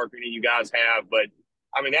Founders Park, any of you guys have, but,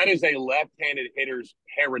 I mean, that is a left-handed hitter's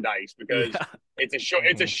paradise, because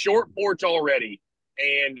it's a short porch already.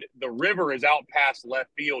 And the river is out past left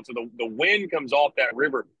field. So the wind comes off that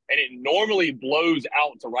river, and it normally blows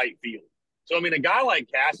out to right field. So, I mean, a guy like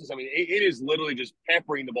Casas, I mean, it is literally just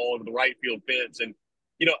peppering the ball into the right field fence. And,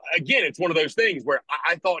 again, it's one of those things where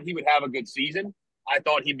I thought he would have a good season. I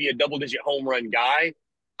thought he'd be a double-digit home run guy.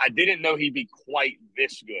 I didn't know he'd be quite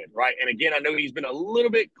this good, right? And, again, I know he's been a little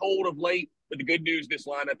bit cold of late, but the good news this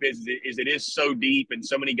lineup is it is so deep, and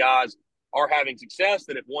so many guys are having success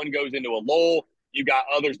that if one goes into a lull, you got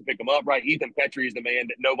others to pick him up, right? Ethan Petrie is the man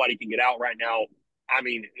that nobody can get out right now. I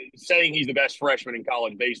mean, saying he's the best freshman in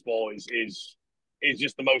college baseball is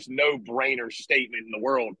just the most no-brainer statement in the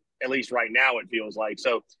world, at least right now it feels like.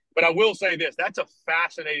 So, but I will say this, that's a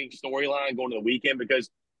fascinating storyline going to the weekend, because,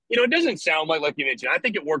 it doesn't sound like you mentioned, I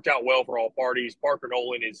think it worked out well for all parties. Parker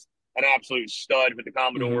Nolan is an absolute stud with the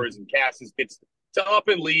Commodores, and Casas gets to up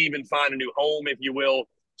and leave and find a new home, if you will.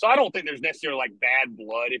 So I don't think there's necessarily like bad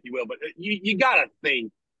blood, if you will, but you got to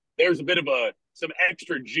think there's a bit of some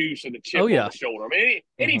extra juice in the chip on the shoulder. I mean,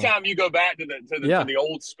 anytime you go back to the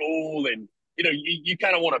old school, and you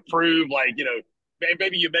kind of want to prove, like,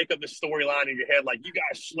 maybe you make up the storyline in your head, like, you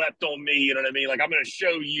guys slept on me, you know what I mean? Like, I'm going to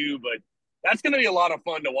show you, but that's going to be a lot of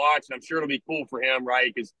fun to watch, and I'm sure it'll be cool for him,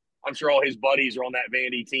 right? Because I'm sure all his buddies are on that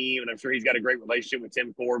Vandy team, and I'm sure he's got a great relationship with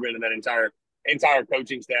Tim Corbin and that entire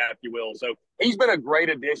coaching staff, if you will. So he's been a great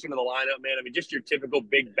addition to the lineup, man. I mean, just your typical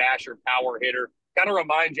big basher power hitter. Kind of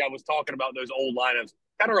reminds you, I was talking about those old lineups,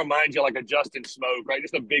 kind of reminds you like a Justin Smoke, right?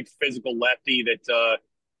 Just a big physical lefty that,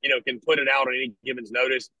 can put it out on any given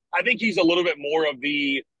notice. I think he's a little bit more of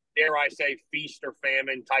the, dare I say, feast or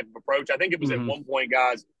famine type of approach. I think it was at one point,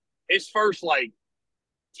 guys, his first,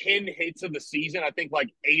 10 hits of the season, I think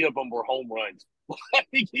 8 of them were home runs. I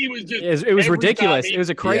think he was just – it was ridiculous. It was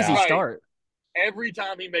a crazy start. Every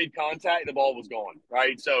time he made contact, the ball was gone,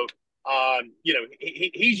 right? So,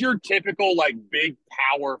 he's your typical, big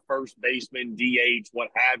power first baseman, DH, what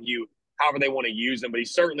have you, however they want to use him. But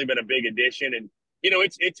he's certainly been a big addition. And,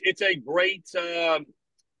 it's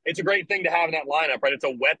a great thing to have in that lineup, right? It's a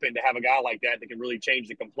weapon to have a guy like that can really change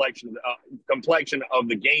the complexion of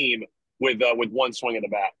the game with one swing of the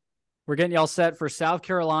bat. We're getting y'all set for South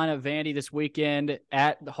Carolina Vandy this weekend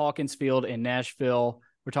at the Hawkins Field in Nashville.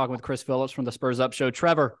 We're talking with Chris Phillips from the Spurs Up Show.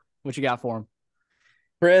 Trevor, what you got for him?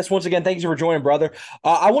 Chris, once again, thank you for joining, brother.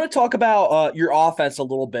 I want to talk about your offense a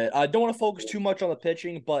little bit. I don't want to focus too much on the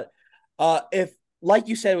pitching, but if, like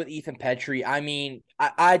you said with Ethan Petrie, I mean,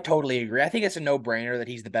 I totally agree. I think it's a no-brainer that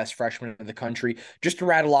he's the best freshman in the country. Just to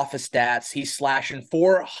rattle off his stats, he's slashing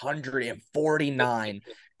 449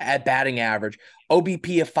 at batting average,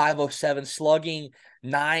 OBP of 507, slugging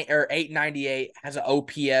 898, has an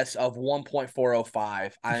OPS of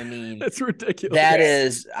 1.405. I mean, that's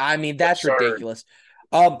ridiculous. That's ridiculous.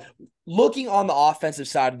 Looking on the offensive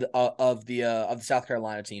side of the South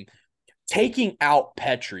Carolina team, taking out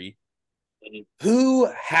Petrie,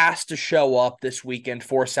 who has to show up this weekend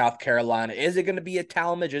for South Carolina? Is it going to be a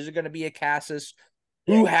Talmadge? Is it going to be a Casas?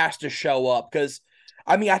 Who has to show up? Because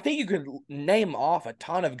I mean, I think you could name off a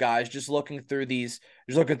ton of guys just looking through these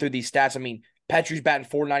stats. I mean, Petrie's batting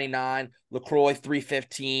 499, LaCroix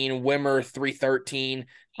 315, Wimmer 313.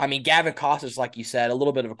 I mean, Gavin Casas, like you said, a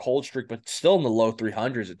little bit of a cold streak, but still in the low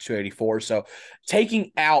 300s at 284. So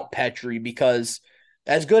taking out Petrie, because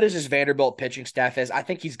as good as his Vanderbilt pitching staff is, I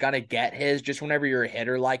think he's going to get his. Just whenever you're a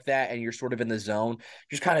hitter like that and you're sort of in the zone,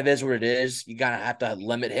 just kind of is what it is. You kind of have to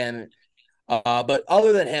limit him. But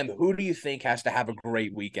other than him, who do you think has to have a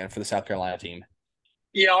great weekend for the South Carolina team?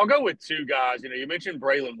 Yeah, I'll go with two guys. You mentioned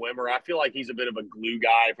Braylon Wimmer. I feel like he's a bit of a glue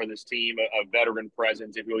guy for this team, a veteran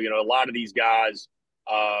presence. If you will, a lot of these guys,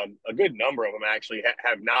 a good number of them actually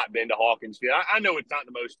have not been to Hawkins Field. I know it's not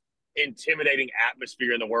the most intimidating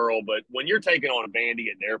atmosphere in the world, but when you're taking on Vandy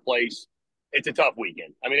at their place, it's a tough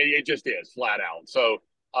weekend. I mean, it just is flat out. So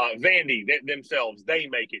Vandy themselves, they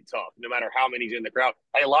make it tough, no matter how many's in the crowd.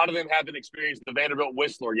 Hey, a lot of them haven't experienced the Vanderbilt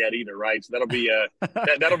Whistler yet either, right? So that'll be a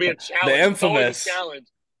that'll be a challenge. The infamous challenge,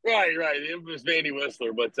 right? The infamous Vandy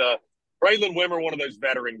Whistler. But Braylon Wimmer, one of those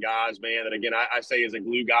veteran guys, man. That again, I say is a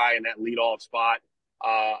glue guy in that leadoff spot.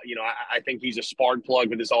 I think he's a spark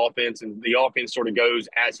plug with this offense, and the offense sort of goes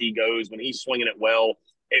as he goes. When he's swinging it well,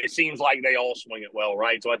 it seems like they all swing it well,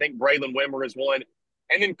 right? So I think Braylon Wimmer is one.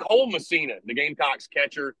 And then Cole Messina, the Gamecocks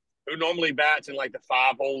catcher, who normally bats in like the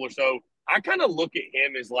 5-hole or so. I kind of look at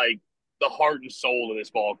him as like the heart and soul of this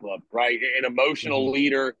ball club, right? An emotional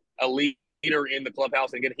leader, a leader in the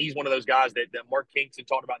clubhouse. And again, he's one of those guys that Mark Kingston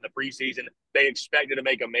talked about in the preseason. They expected to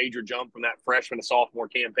make a major jump from that freshman to sophomore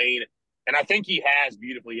campaign. And I think he has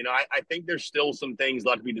beautifully. I think there's still some things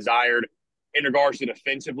left to be desired in regards to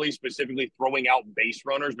defensively, specifically throwing out base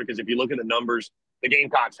runners, because if you look at the numbers, the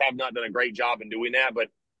Gamecocks have not done a great job in doing that, but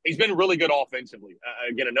he's been really good offensively.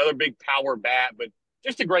 Again, another big power bat, but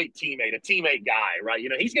just a great teammate, a teammate guy, right?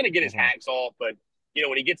 He's going to get his hacks off, but,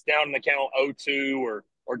 when he gets down in the count 0-2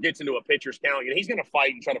 or gets into a pitcher's count, he's going to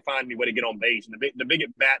fight and try to find a way to get on base. And the big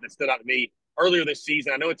at bat that stood out to me earlier this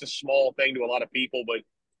season, I know it's a small thing to a lot of people, but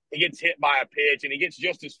he gets hit by a pitch and he gets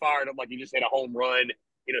just as fired up like he just hit a home run.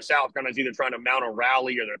 South Carolina's either trying to mount a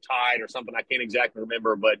rally or they're tied or something. I can't exactly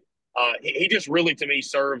remember, but he just really, to me,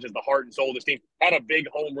 serves as the heart and soul of this team. Had a big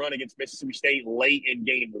home run against Mississippi State late in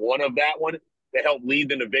game 1 of that one to help lead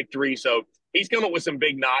them to victory. So he's come up with some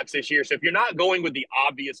big knocks this year. So if you're not going with the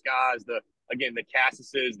obvious guys, the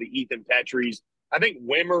Cassises, the Ethan Petries, I think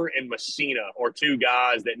Wimmer and Messina are two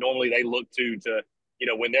guys that normally they look to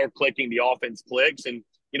when they're clicking, the offense clicks. And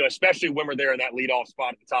especially when we're there in that leadoff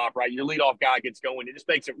spot at the top, right? Your leadoff guy gets going. It just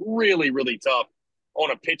makes it really, really tough on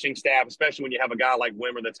a pitching staff, especially when you have a guy like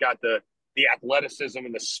Wimmer that's got the athleticism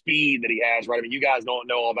and the speed that he has, right? I mean, you guys don't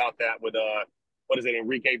know all about that with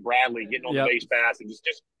Enrique Bradley getting on the base pass and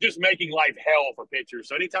just making life hell for pitchers.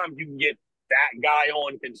 So anytime you can get that guy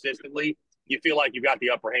on consistently, you feel like you've got the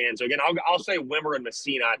upper hand. So again, I'll say Wimmer and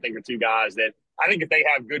Messina, I think, are two guys that I think if they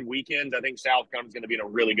have good weekends, I think South Carolina's going to be in a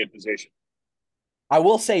really good position. I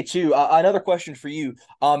will say too, another question for you,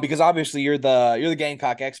 because obviously you're the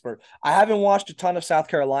Gamecock expert. I haven't watched a ton of South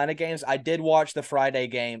Carolina games. I did watch the Friday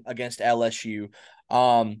game against LSU,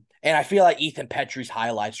 and I feel like Ethan Petrie's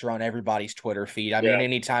highlights are on everybody's Twitter feed. I mean,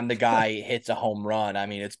 anytime the guy hits a home run, I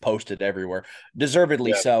mean, it's posted everywhere,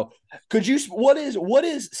 deservedly so. What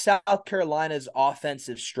is South Carolina's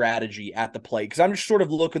offensive strategy at the plate? Because I'm just sort of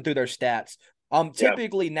looking through their stats.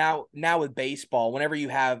 Typically now with baseball, whenever you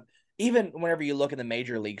look in the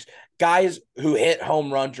major leagues, guys who hit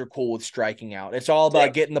home runs are cool with striking out. It's all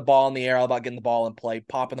about getting the ball in the air, all about getting the ball in play,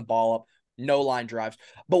 popping the ball up, no line drives.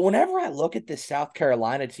 But whenever I look at this South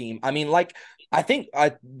Carolina team, I mean, I think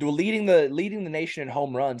leading the nation in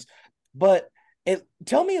home runs. But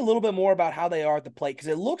tell me a little bit more about how they are at the plate, because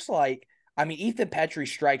it looks like, I mean, Ethan Petrie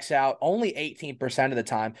strikes out only 18% of the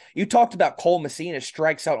time. You talked about Cole Messina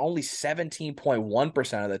strikes out only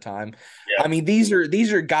 17.1% of the time. Yeah. I mean, these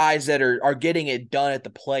are guys that are getting it done at the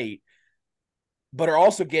plate, but are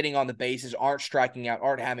also getting on the bases, aren't striking out,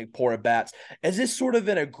 aren't having poor at bats. Is this sort of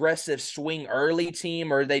an aggressive swing early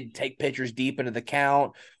team, or they take pitchers deep into the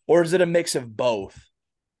count, or is it a mix of both?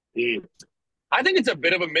 I think it's a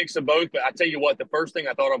bit of a mix of both, but I tell you what, the first thing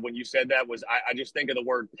I thought of when you said that was I just think of the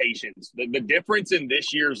word patience. The difference in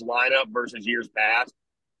this year's lineup versus years past,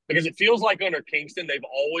 because it feels like under Kingston, they've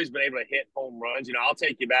always been able to hit home runs. I'll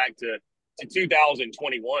take you back to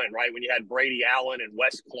 2021, right, when you had Brady Allen and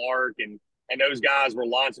Wes Clark and those guys were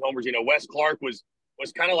launching homers. Wes Clark was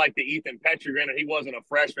kind of like the Ethan Petrie. Granted, he wasn't a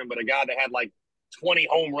freshman, but a guy that had like 20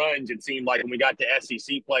 home runs, it seemed like, when we got to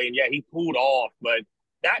SEC play. And, he pulled off, but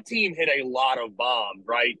that team hit a lot of bombs,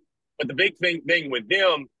 right? But the big thing with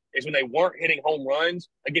them is when they weren't hitting home runs,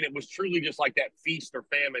 again, it was truly just like that feast or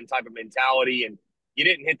famine type of mentality, and you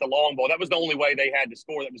didn't hit the long ball. That was the only way they had to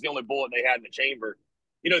score. That was the only bullet they had in the chamber.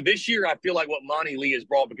 This year I feel like what Monty Lee has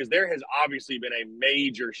brought, because there has obviously been a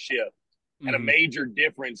major shift and a major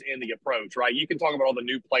difference in the approach, right? You can talk about all the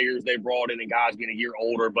new players they brought in and guys getting a year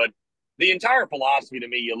older, but the entire philosophy to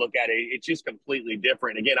me, you look at it, it's just completely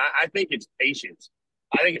different. Again, I think it's patience.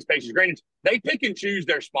 I think it's patience. Granted, they pick and choose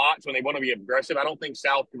their spots when they want to be aggressive. I don't think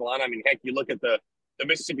South Carolina, I mean, heck, you look at the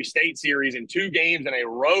Mississippi State series in 2 games in a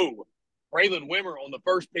row, Braylon Wimmer on the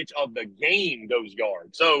first pitch of the game goes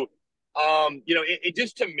yard. So, it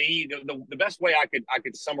just, to me, the best way I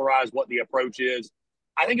could summarize what the approach is,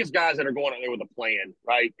 I think it's guys that are going up there with a plan,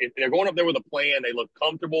 right? If they're going up there with a plan, they look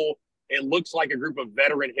comfortable. It looks like a group of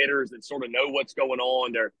veteran hitters that sort of know what's going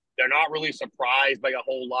on. They're not really surprised by a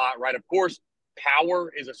whole lot, right? Of course,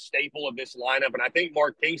 power is a staple of this lineup, and I think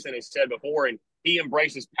Mark Kingston has said before, and he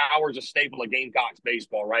embraces power as a staple of Gamecocks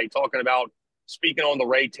baseball, right? Talking about speaking on the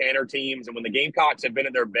Ray Tanner teams, and when the Gamecocks have been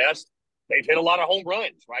at their best, they've hit a lot of home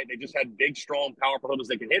runs, right? They just had big, strong, powerful hitters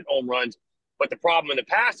that can hit home runs. But the problem in the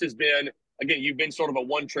past has been, again, you've been sort of a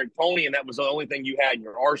one-trick pony, and that was the only thing you had in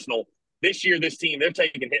your arsenal. This year, this team, they're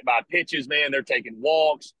taking hit by pitches, man. They're taking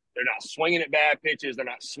walks. They're not swinging at bad pitches. They're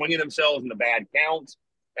not swinging themselves into bad counts.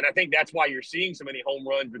 And I think that's why you're seeing so many home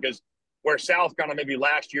runs, because where South kind of maybe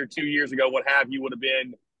last year, 2 years ago, what have you, would have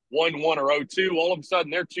been 1-1 or 0-2, all of a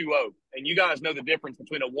sudden they're 2-0. And you guys know the difference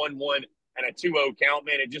between a 1-1 and a 2-0 count,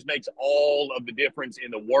 man. It just makes all of the difference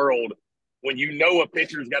in the world when you know a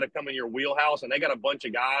pitcher's got to come in your wheelhouse, and they got a bunch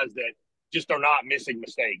of guys that just are not missing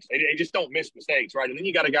mistakes. They just don't miss mistakes, right? And then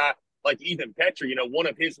you got a guy like Ethan Petrie, one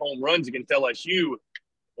of his home runs against LSU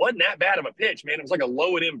wasn't that bad of a pitch, man. It was like a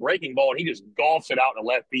low-and-in breaking ball, and he just golfs it out in the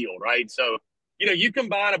left field, right? So, you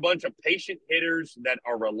combine a bunch of patient hitters that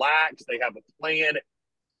are relaxed, they have a plan,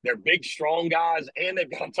 they're big, strong guys, and they've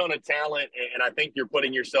got a ton of talent, and I think you're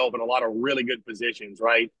putting yourself in a lot of really good positions,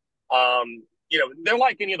 right? They're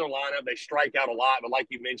like any other lineup. They strike out a lot, but like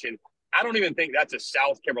you mentioned, I don't even think that's a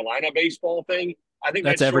South Carolina baseball thing. I think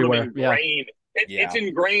that's everywhere. Sort of ingrained. Yeah. It's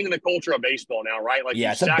ingrained in the culture of baseball now, right? Like,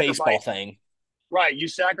 it's a baseball thing. Right. You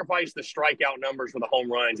sacrifice the strikeout numbers for the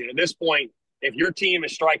home runs. And at this point, if your team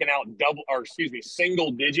is striking out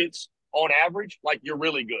single digits on average, like, you're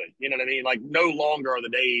really good. You know what I mean? Like, no longer are the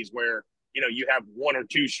days where, you have 1 or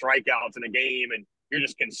 2 strikeouts in a game and you're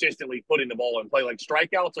just consistently putting the ball in play. Like,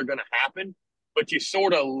 strikeouts are going to happen, but you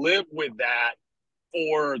sort of live with that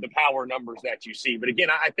for the power numbers that you see. But again,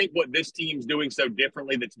 I think what this team's doing so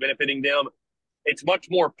differently that's benefiting them, it's much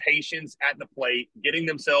more patience at the plate, getting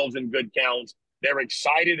themselves in good counts. They're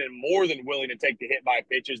excited and more than willing to take the hit by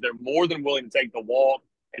pitches. They're more than willing to take the walk.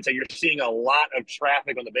 And so you're seeing a lot of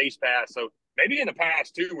traffic on the base pass. So maybe in the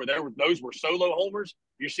past, too, where those were solo homers,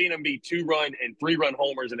 you're seeing them be 2-run and 3-run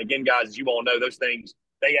homers. And again, guys, as you all know, those things,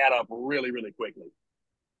 they add up really, really quickly.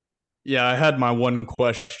 Yeah, I had my one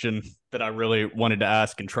question that I really wanted to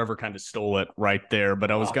ask, and Trevor kind of stole it right there. But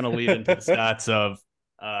I was going to lead into the stats of,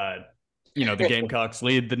 the Gamecocks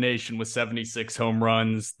lead the nation with 76 home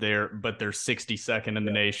runs but they're 62nd in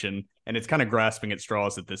the nation. And it's kind of grasping at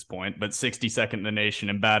straws at this point, but 62nd in the nation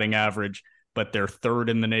in batting average, but they're 3rd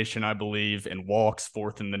in the nation, I believe, in walks,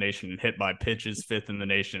 4th in the nation in hit by pitches, 5th in the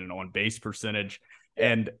nation in on base percentage.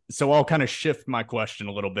 And so I'll kind of shift my question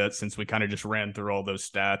a little bit since we kind of just ran through all those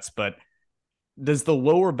stats, but does the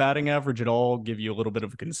lower batting average at all give you a little bit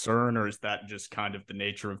of a concern, or is that just kind of the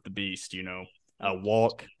nature of the beast, a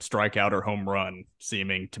walk, strikeout, or home run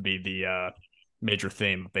seeming to be the major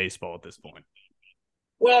theme of baseball at this point?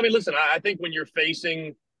 Well, I mean, listen, I think when you're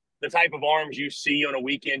facing the type of arms you see on a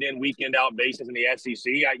weekend in, weekend out basis in the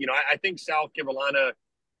SEC, I think South Carolina,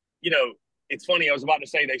 it's funny. I was about to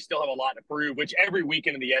say they still have a lot to prove, which every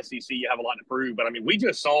weekend in the SEC you have a lot to prove. But, I mean, we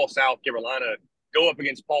just saw South Carolina go up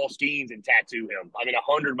against Paul Skeens and tattoo him. I mean,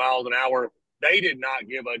 100 miles an hour. They did not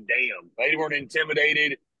give a damn. They weren't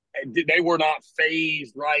intimidated. They were not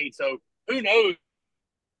phased, right? So who knows?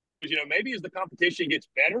 Maybe as the competition gets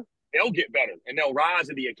better, they'll get better and they'll rise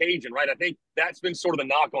to the occasion, right? I think that's been sort of the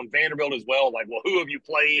knock on Vanderbilt as well. Like, well, who have you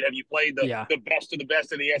played? Have you played the best of the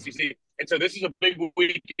best in the SEC? And so this is a big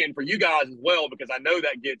weekend for you guys as well, because I know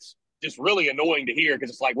that gets just really annoying to hear, because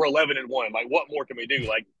it's like, we're 11-1. Like, what more can we do?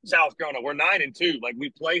 Like, South Carolina, we're 9-2. Like, we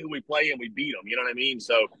play who we play and we beat them. You know what I mean?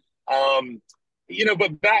 So,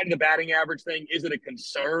 but back to the batting average thing, is it a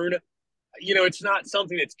concern? It's not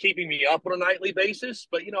something that's keeping me up on a nightly basis,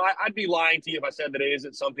 but, I'd be lying to you if I said that it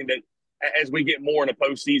isn't something that, as we get more into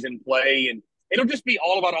postseason play, and it'll just be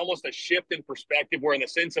all about almost a shift in perspective, where in the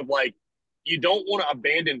sense of, like, you don't want to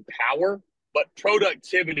abandon power, but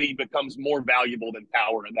productivity becomes more valuable than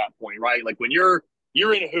power at that point, right? Like, when you're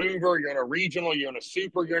in Hoover, you're in a regional, you're in a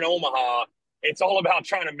super, you're in Omaha, it's all about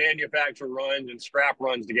trying to manufacture runs and scrap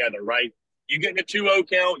runs together, right? You get in a 2-0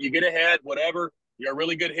 count, you get ahead, whatever. You're a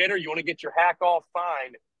really good hitter. You want to get your hack off,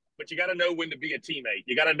 fine. But you got to know when to be a teammate.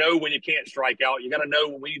 You got to know when you can't strike out. You got to know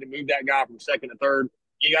when we need to move that guy from second to third.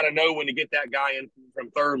 You got to know when to get that guy in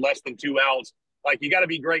from third, less than 2 outs. Like, you got to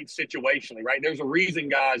be great situationally, right? There's a reason,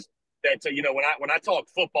 guys, that when I talk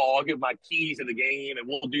football, I'll give my keys to the game, and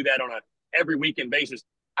we'll do that on a every weekend basis.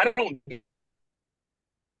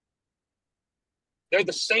 They're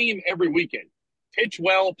the same every weekend. Pitch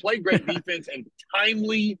well, play great defense, and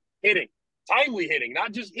timely hitting. Timely hitting,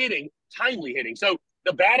 not just hitting, timely hitting. So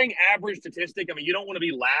the batting average statistic, I mean, you don't want to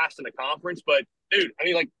be last in the conference, but, dude, I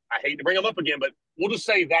mean, like, I hate to bring them up again, but we'll just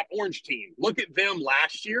say that Orange team. Look at them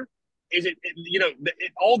last year.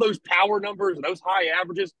 All those power numbers and those high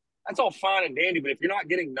averages, that's all fine and dandy, but if you're not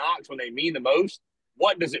getting knocks when they mean the most,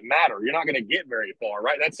 what does it matter? You're not going to get very far,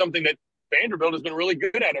 right? That's something that Vanderbilt has been really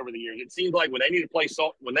good at over the years. It seems like when they need to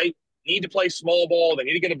play small ball, they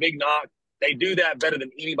need to get a big knock. They do that better than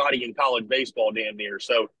anybody in college baseball, damn near.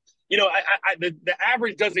 So, the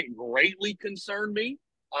average doesn't greatly concern me.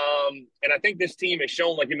 And I think this team has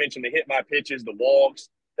shown, like you mentioned, the hit by pitches, the walks.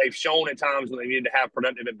 They've shown at times when they needed to have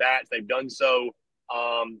productive at bats, they've done so.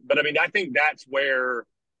 But I mean, I think that's where,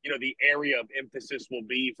 the area of emphasis will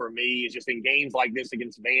be for me is just in games like this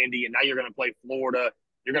against Vandy. And now you're going to play Florida.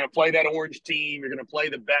 You're going to play that Orange team. You're going to play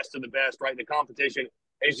the best of the best, right? The competition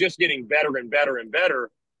is just getting better and better and better.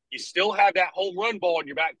 You still have that home run ball in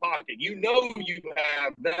your back pocket. You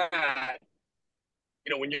have that.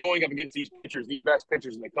 When you're going up against these pitchers, these best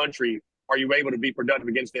pitchers in the country, are you able to be productive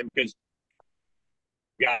against them? Because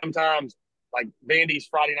sometimes, like Vandy's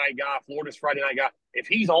Friday night guy, Florida's Friday night guy, if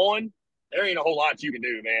he's on, there ain't a whole lot you can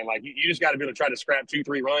do, man. Like, you just got to be able to try to scrap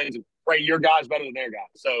 2-3 runs and pray your guy's better than their guy.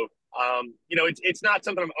 So, it's not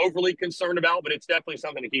something I'm overly concerned about, but it's definitely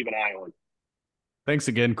something to keep an eye on. Thanks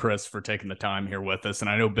again, Chris, for taking the time here with us. And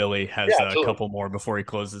I know Billy has a couple more before he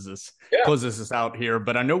closes us out here.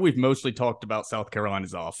 But I know we've mostly talked about South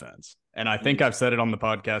Carolina's offense. And I think I've said it on the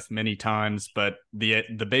podcast many times, but the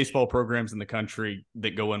baseball programs in the country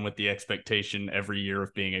that go in with the expectation every year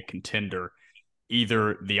of being a contender,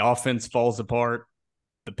 either the offense falls apart,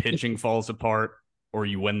 the pitching falls apart, or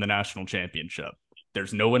you win the national championship.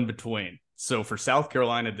 There's no in between. So for South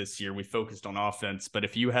Carolina this year, we focused on offense. But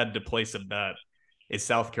if you had to place a bet, is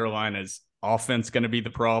South Carolina's offense going to be the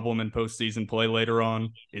problem in postseason play later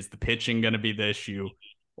on? Is the pitching going to be the issue?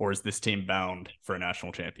 Or is this team bound for a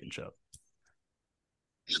national championship?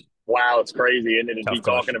 Wow, it's crazy, isn't it, to be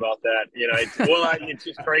talking about that? It's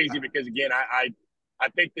just crazy because, again, I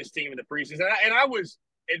picked this team in the preseason. And I was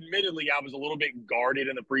a little bit guarded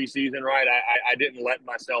in the preseason, right? I didn't let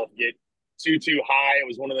myself get too high. It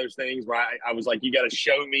was one of those things where I was like, you got to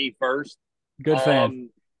show me first. Good fan.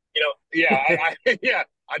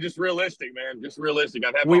 I just realistic, man. Just realistic.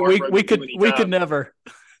 I've had my we could never.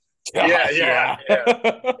 Yeah. I've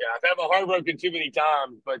had my heart broken too many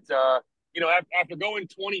times, but after going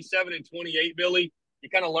 27 and 28, Billy, you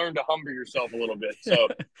kind of learn to humble yourself a little bit. So,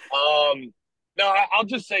 I'll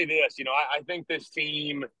just say this. I think this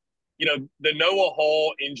team, the Noah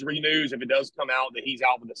Hall injury news, if it does come out that he's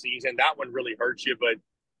out for the season, that one really hurts you. But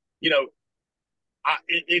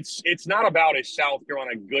it's not about is South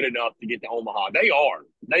Carolina good enough to get to Omaha. They are.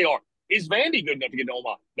 Is Vandy good enough to get to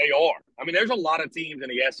Omaha? They are. I mean, there's a lot of teams in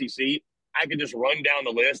the SEC. I could just run down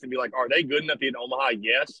the list and be like, are they good enough to get to Omaha?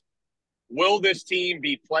 Yes. Will this team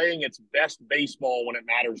be playing its best baseball when it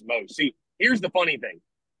matters most? See, here's the funny thing.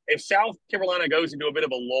 If South Carolina goes into a bit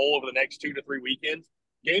of a lull over the next 2 to 3 weekends,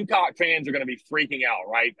 Gamecock fans are going to be freaking out,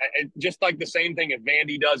 right? And just like the same thing if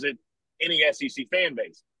Vandy does it, any SEC fan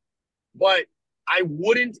base. But I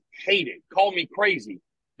wouldn't hate it. Call me crazy.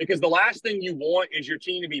 Because the last thing you want is your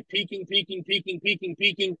team to be peaking,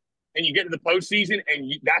 and you get to the postseason,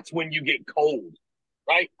 and that's when you get cold,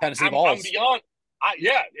 right? I'm beyond.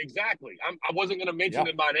 Yeah, exactly. I wasn't going to mention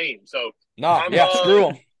it by name, so screw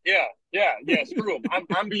them. Yeah, screw them.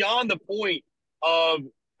 I'm beyond the point of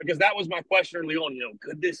because that was my question early on.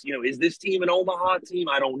 Could this, is this team an Omaha team?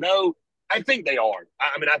 I don't know. I think they are.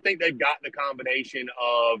 I mean, I think they've got the combination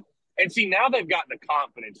of, and see, now they've got the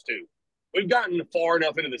confidence too. We've gotten far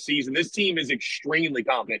enough into the season. This team is extremely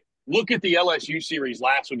confident. Look at the LSU series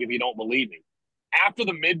last week if you don't believe me. After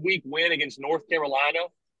the midweek win against North Carolina,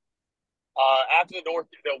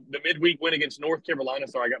 the midweek win against North Carolina,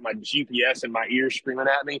 sorry, I got my GPS in my ears screaming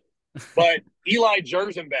at me. But Eli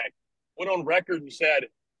Jersenbeck went on record and said,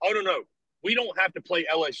 oh, no, we don't have to play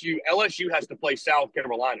LSU. LSU has to play South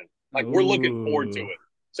Carolina. Like, we're looking forward to it.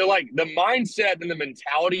 So, like, the mindset and the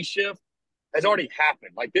mentality shift has already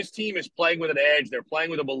happened. Like, this team is playing with an edge. They're playing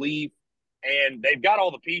with a belief. And they've got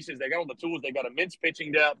all the pieces. They've got all the tools. They've got immense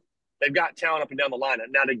pitching depth. They've got talent up and down the line.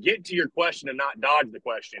 Now, to get to your question and not dodge the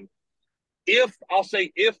question, if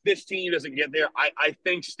this team doesn't get there, I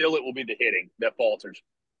think still it will be the hitting that falters.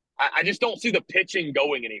 I just don't see the pitching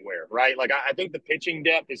going anywhere, right? Like, I think the pitching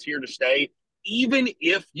depth is here to stay. Even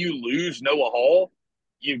if you lose Noah Hall,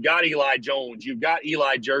 you've got Eli Jones, you've got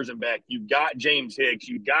Eli Jersenbeck, you've got James Hicks,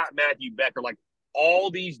 you've got Matthew Becker, like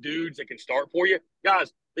all these dudes that can start for you.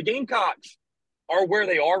 Guys, the Gamecocks are where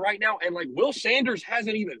they are right now, and like Will Sanders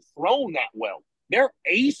hasn't even thrown that well. Their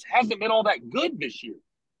ace hasn't been all that good this year.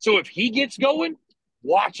 So if he gets going,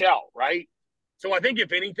 watch out, right? So I think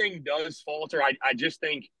if anything does falter, I just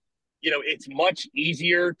think, it's much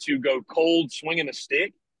easier to go cold swinging the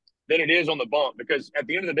stick than it is on the bump, because at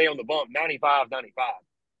the end of the day on the bump, 95.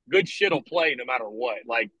 Good shit will play no matter what.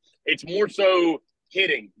 Like, it's more so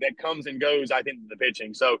hitting that comes and goes, I think, than the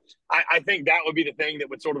pitching. So I think that would be the thing that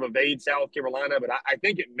would sort of evade South Carolina. But I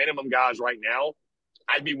think at minimum, guys, right now,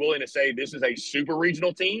 I'd be willing to say this is a super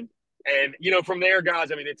regional team. And, from there,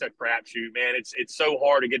 guys, I mean, it's a crapshoot, man. It's so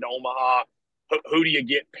hard to get to Omaha. Who do you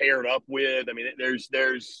get paired up with? I mean,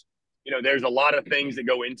 there's a lot of things that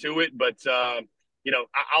go into it. But,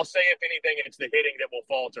 I'll say, if anything, it's the hitting that will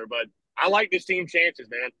falter. But I like this team's chances,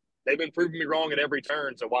 man. They've been proving me wrong at every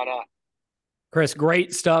turn, so why not? Chris,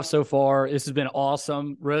 great stuff so far. This has been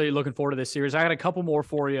awesome. Really looking forward to this series. I got a couple more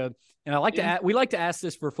for you. And we like to ask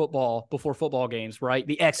this for football before football games, right?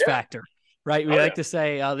 The X factor, right? We like to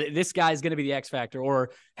say this guy's going to be the X factor,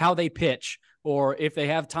 or how they pitch, or if they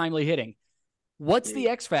have timely hitting. What's the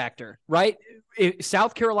X factor, right? If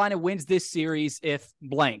South Carolina wins this series if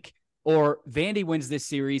blank, or Vandy wins this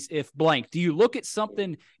series if blank. Do you look at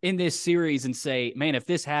something in this series and say, man, if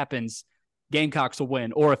this happens, Gamecocks will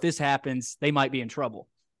win, or if this happens, they might be in trouble?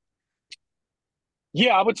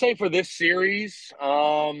 Yeah, I would say for this series,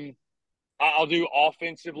 I'll do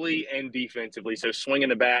offensively and defensively. So swinging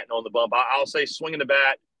the bat and on the bump. I'll say swinging the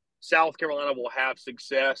bat, South Carolina will have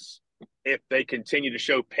success if they continue to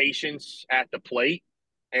show patience at the plate,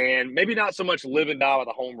 and maybe not so much live and die with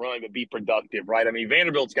a home run, but be productive, right? I mean,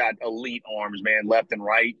 Vanderbilt's got elite arms, man, left and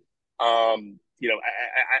right. I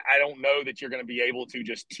don't know that you're going to be able to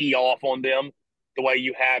just tee off on them the way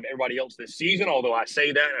you have everybody else this season, although I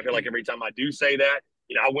say that, and I feel like every time I do say that,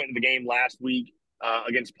 I went to the game last week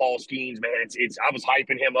against Paul Skeens, man. I was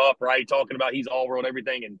hyping him up, right, talking about he's all world,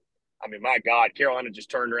 everything, and I mean, my God, Carolina just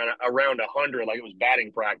turned around 100 like it was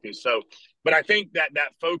batting practice. So, but I think that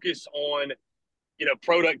focus on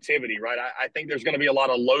productivity, right? I think there's going to be a lot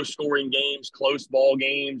of low-scoring games, close ball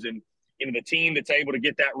games, and the team that's able to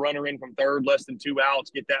get that runner in from third, less than 2 outs,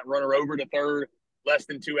 get that runner over to third, less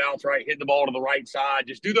than 2 outs, right? Hit the ball to the right side.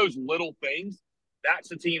 Just do those little things. That's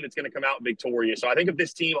the team that's going to come out victorious. So I think if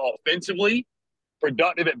this team offensively,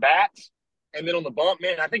 productive at bats, and then on the bump,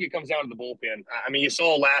 man, I think it comes down to the bullpen. I mean, you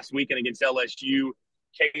saw last weekend against LSU,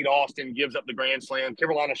 Cade Austin gives up the grand slam.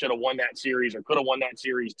 Carolina should have won that series, or could have won that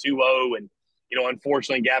series 2-0. And,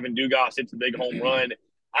 unfortunately, Gavin Dugas hits a big home run.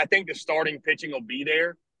 I think the starting pitching will be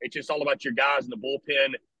there. It's just all about your guys in the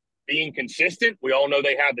bullpen being consistent. We all know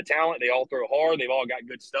they have the talent. They all throw hard. They've all got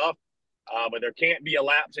good stuff. But there can't be a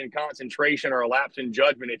lapse in concentration or a lapse in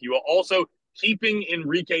judgment, if you will. Also, keeping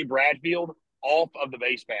Enrique Bradfield off of the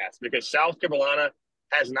base paths, because South Carolina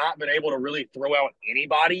has not been able to really throw out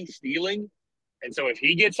anybody stealing. And so if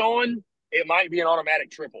he gets on, it might be an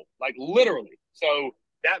automatic triple, like literally. So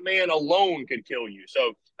that man alone could kill you.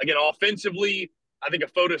 So again, offensively, I think a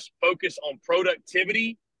focus on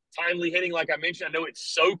productivity, timely hitting, like I mentioned. I know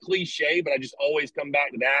it's so cliche, but I just always come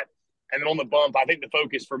back to that. And then on the bump, I think the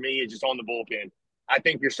focus for me is just on the bullpen. I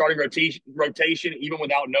think your starting rotation, even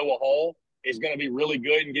without Noah Hall, is going to be really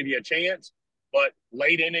good and give you a chance. But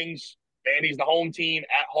late innings, Vandy's the home team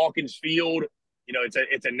at Hawkins Field.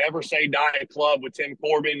 It's a never say die club with Tim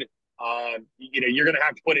Corbin. You're going to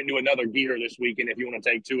have to put it into another gear this weekend if you want to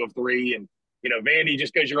take 2 of 3. And, Vandy,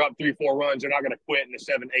 just because you're up 3-4 runs, they're not going to quit in the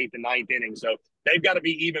 7th, 8th, and 9th inning. So they've got to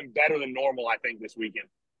be even better than normal, I think, this weekend.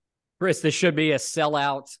 Chris, this should be a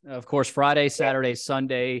sellout, of course, Friday, Saturday,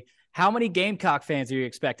 Sunday. How many Gamecock fans are you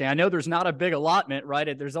expecting? I know there's not a big allotment, right?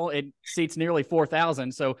 It seats nearly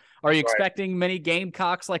 4,000. So are you expecting many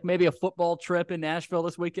Gamecocks, like maybe a football trip in Nashville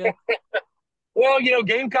this weekend? Well,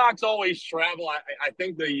 Gamecocks always travel. I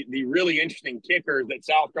think the really interesting kicker is that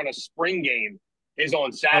South Carolina's spring game is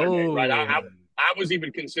on Saturday, right? I was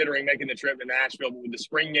even considering making the trip to Nashville with the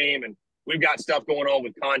spring game, and we've got stuff going on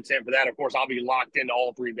with content for that. Of course, I'll be locked into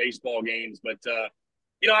all 3 baseball games, but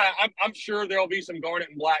I'm sure there'll be some garnet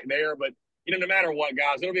and black there, but no matter what,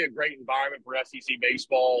 guys, it'll be a great environment for SEC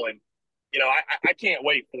baseball, and I can't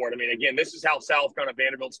wait for it. I mean, again, this is how South Carolina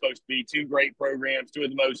Vanderbilt's supposed to be. 2 great programs, 2 of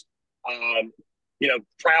the most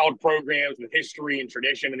proud programs with history and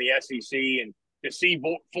tradition in the SEC, and to see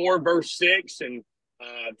 4 versus 6 and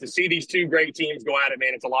To see these two great teams go at it,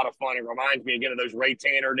 man, it's a lot of fun. It reminds me again of those Ray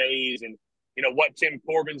Tanner days and, what Tim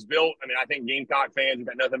Corbin's built. I mean, I think Gamecock fans have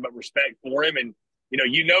got nothing but respect for him. And,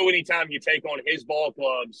 anytime you take on his ball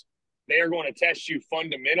clubs, they are going to test you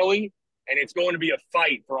fundamentally, and it's going to be a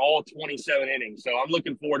fight for all 27 innings. So I'm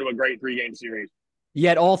looking forward to a great 3-game series.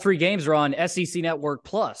 Yet all 3 games are on SEC Network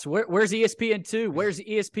Plus. Where's ESPN2? Where's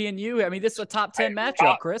ESPNU? I mean, this is a top 10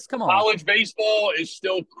 matchup, Chris. Come on. College baseball is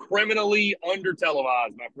still criminally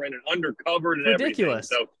under-televised, my friend, and undercovered and ridiculous.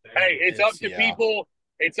 Everything. So, hey, it's up to people.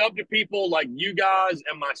 It's up to people like you guys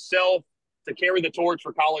and myself to carry the torch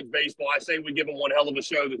for college baseball. I say we give them one hell of a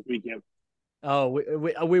show this weekend. Oh,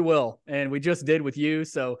 we will. And we just did with you.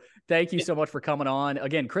 So thank you so much for coming on.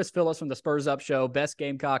 Again, Chris Phillips from the Spurs Up Show, best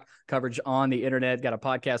Gamecock coverage on the internet. Got a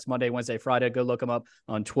podcast Monday, Wednesday, Friday. Go look them up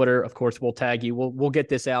on Twitter. Of course, we'll tag you. We'll get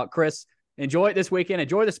this out. Chris, enjoy it this weekend.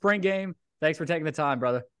 Enjoy the spring game. Thanks for taking the time,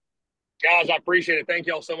 brother. Guys, I appreciate it. Thank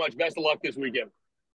y'all so much. Best of luck this weekend.